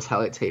Monte Ellis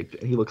highlight tape,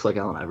 and he looks like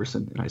Allen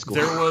Iverson in high school.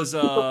 There was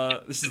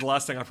this is the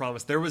last thing I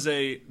promise. There was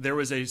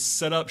a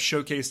setup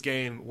showcase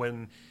game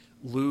when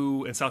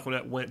Lou and South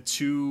Gwinnett went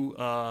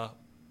to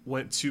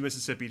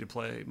Mississippi to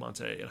play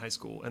Monte in high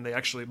school, and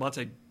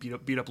Monte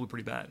beat up Lou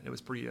pretty bad. It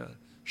was pretty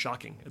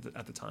shocking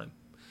at the time.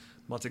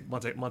 Monte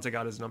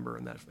got his number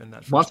in that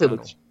first Monte battle.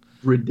 Looks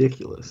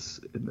ridiculous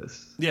in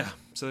this. Yeah,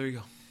 so there you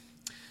go.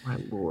 My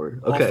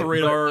lord. Okay. Off the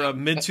radar,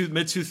 mid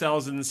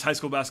 2000s high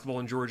school basketball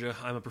in Georgia.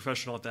 I'm a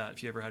professional at that.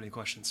 If you ever had any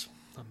questions,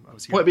 I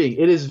was here. Point being,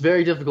 it is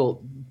very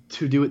difficult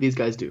to do what these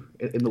guys do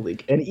in the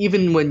league, and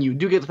even when you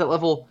do get to that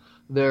level,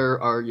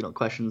 there are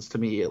questions to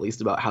me at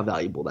least about how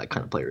valuable that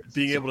kind of player is.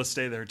 Being able to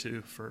stay there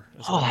too for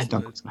that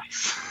dunk was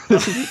nice.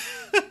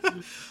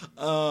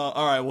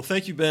 All right. Well,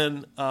 thank you,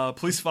 Ben.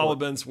 Please follow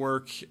Ben's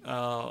work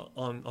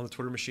on the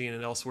Twitter machine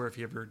and elsewhere. If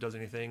he ever does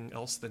anything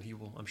else, then he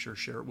will, I'm sure,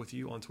 share it with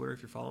you on Twitter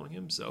if you're following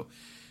him. So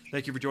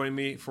thank you for joining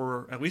me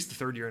for at least the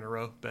third year in a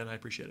row, Ben. I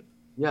appreciate it.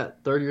 Yeah,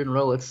 third year in a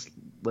row. Let's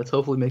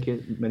hopefully make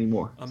it many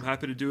more. I'm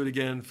happy to do it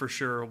again for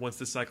sure. Once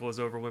this cycle is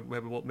over,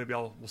 maybe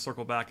we'll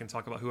circle back and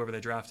talk about whoever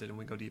they drafted and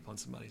we go deep on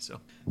somebody. So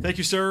thank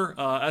you, sir.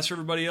 As for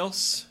everybody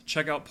else,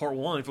 check out part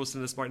 1 if you're listening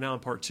to this right now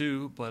and part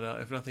 2.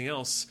 But if nothing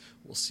else,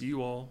 we'll see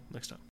you all next time.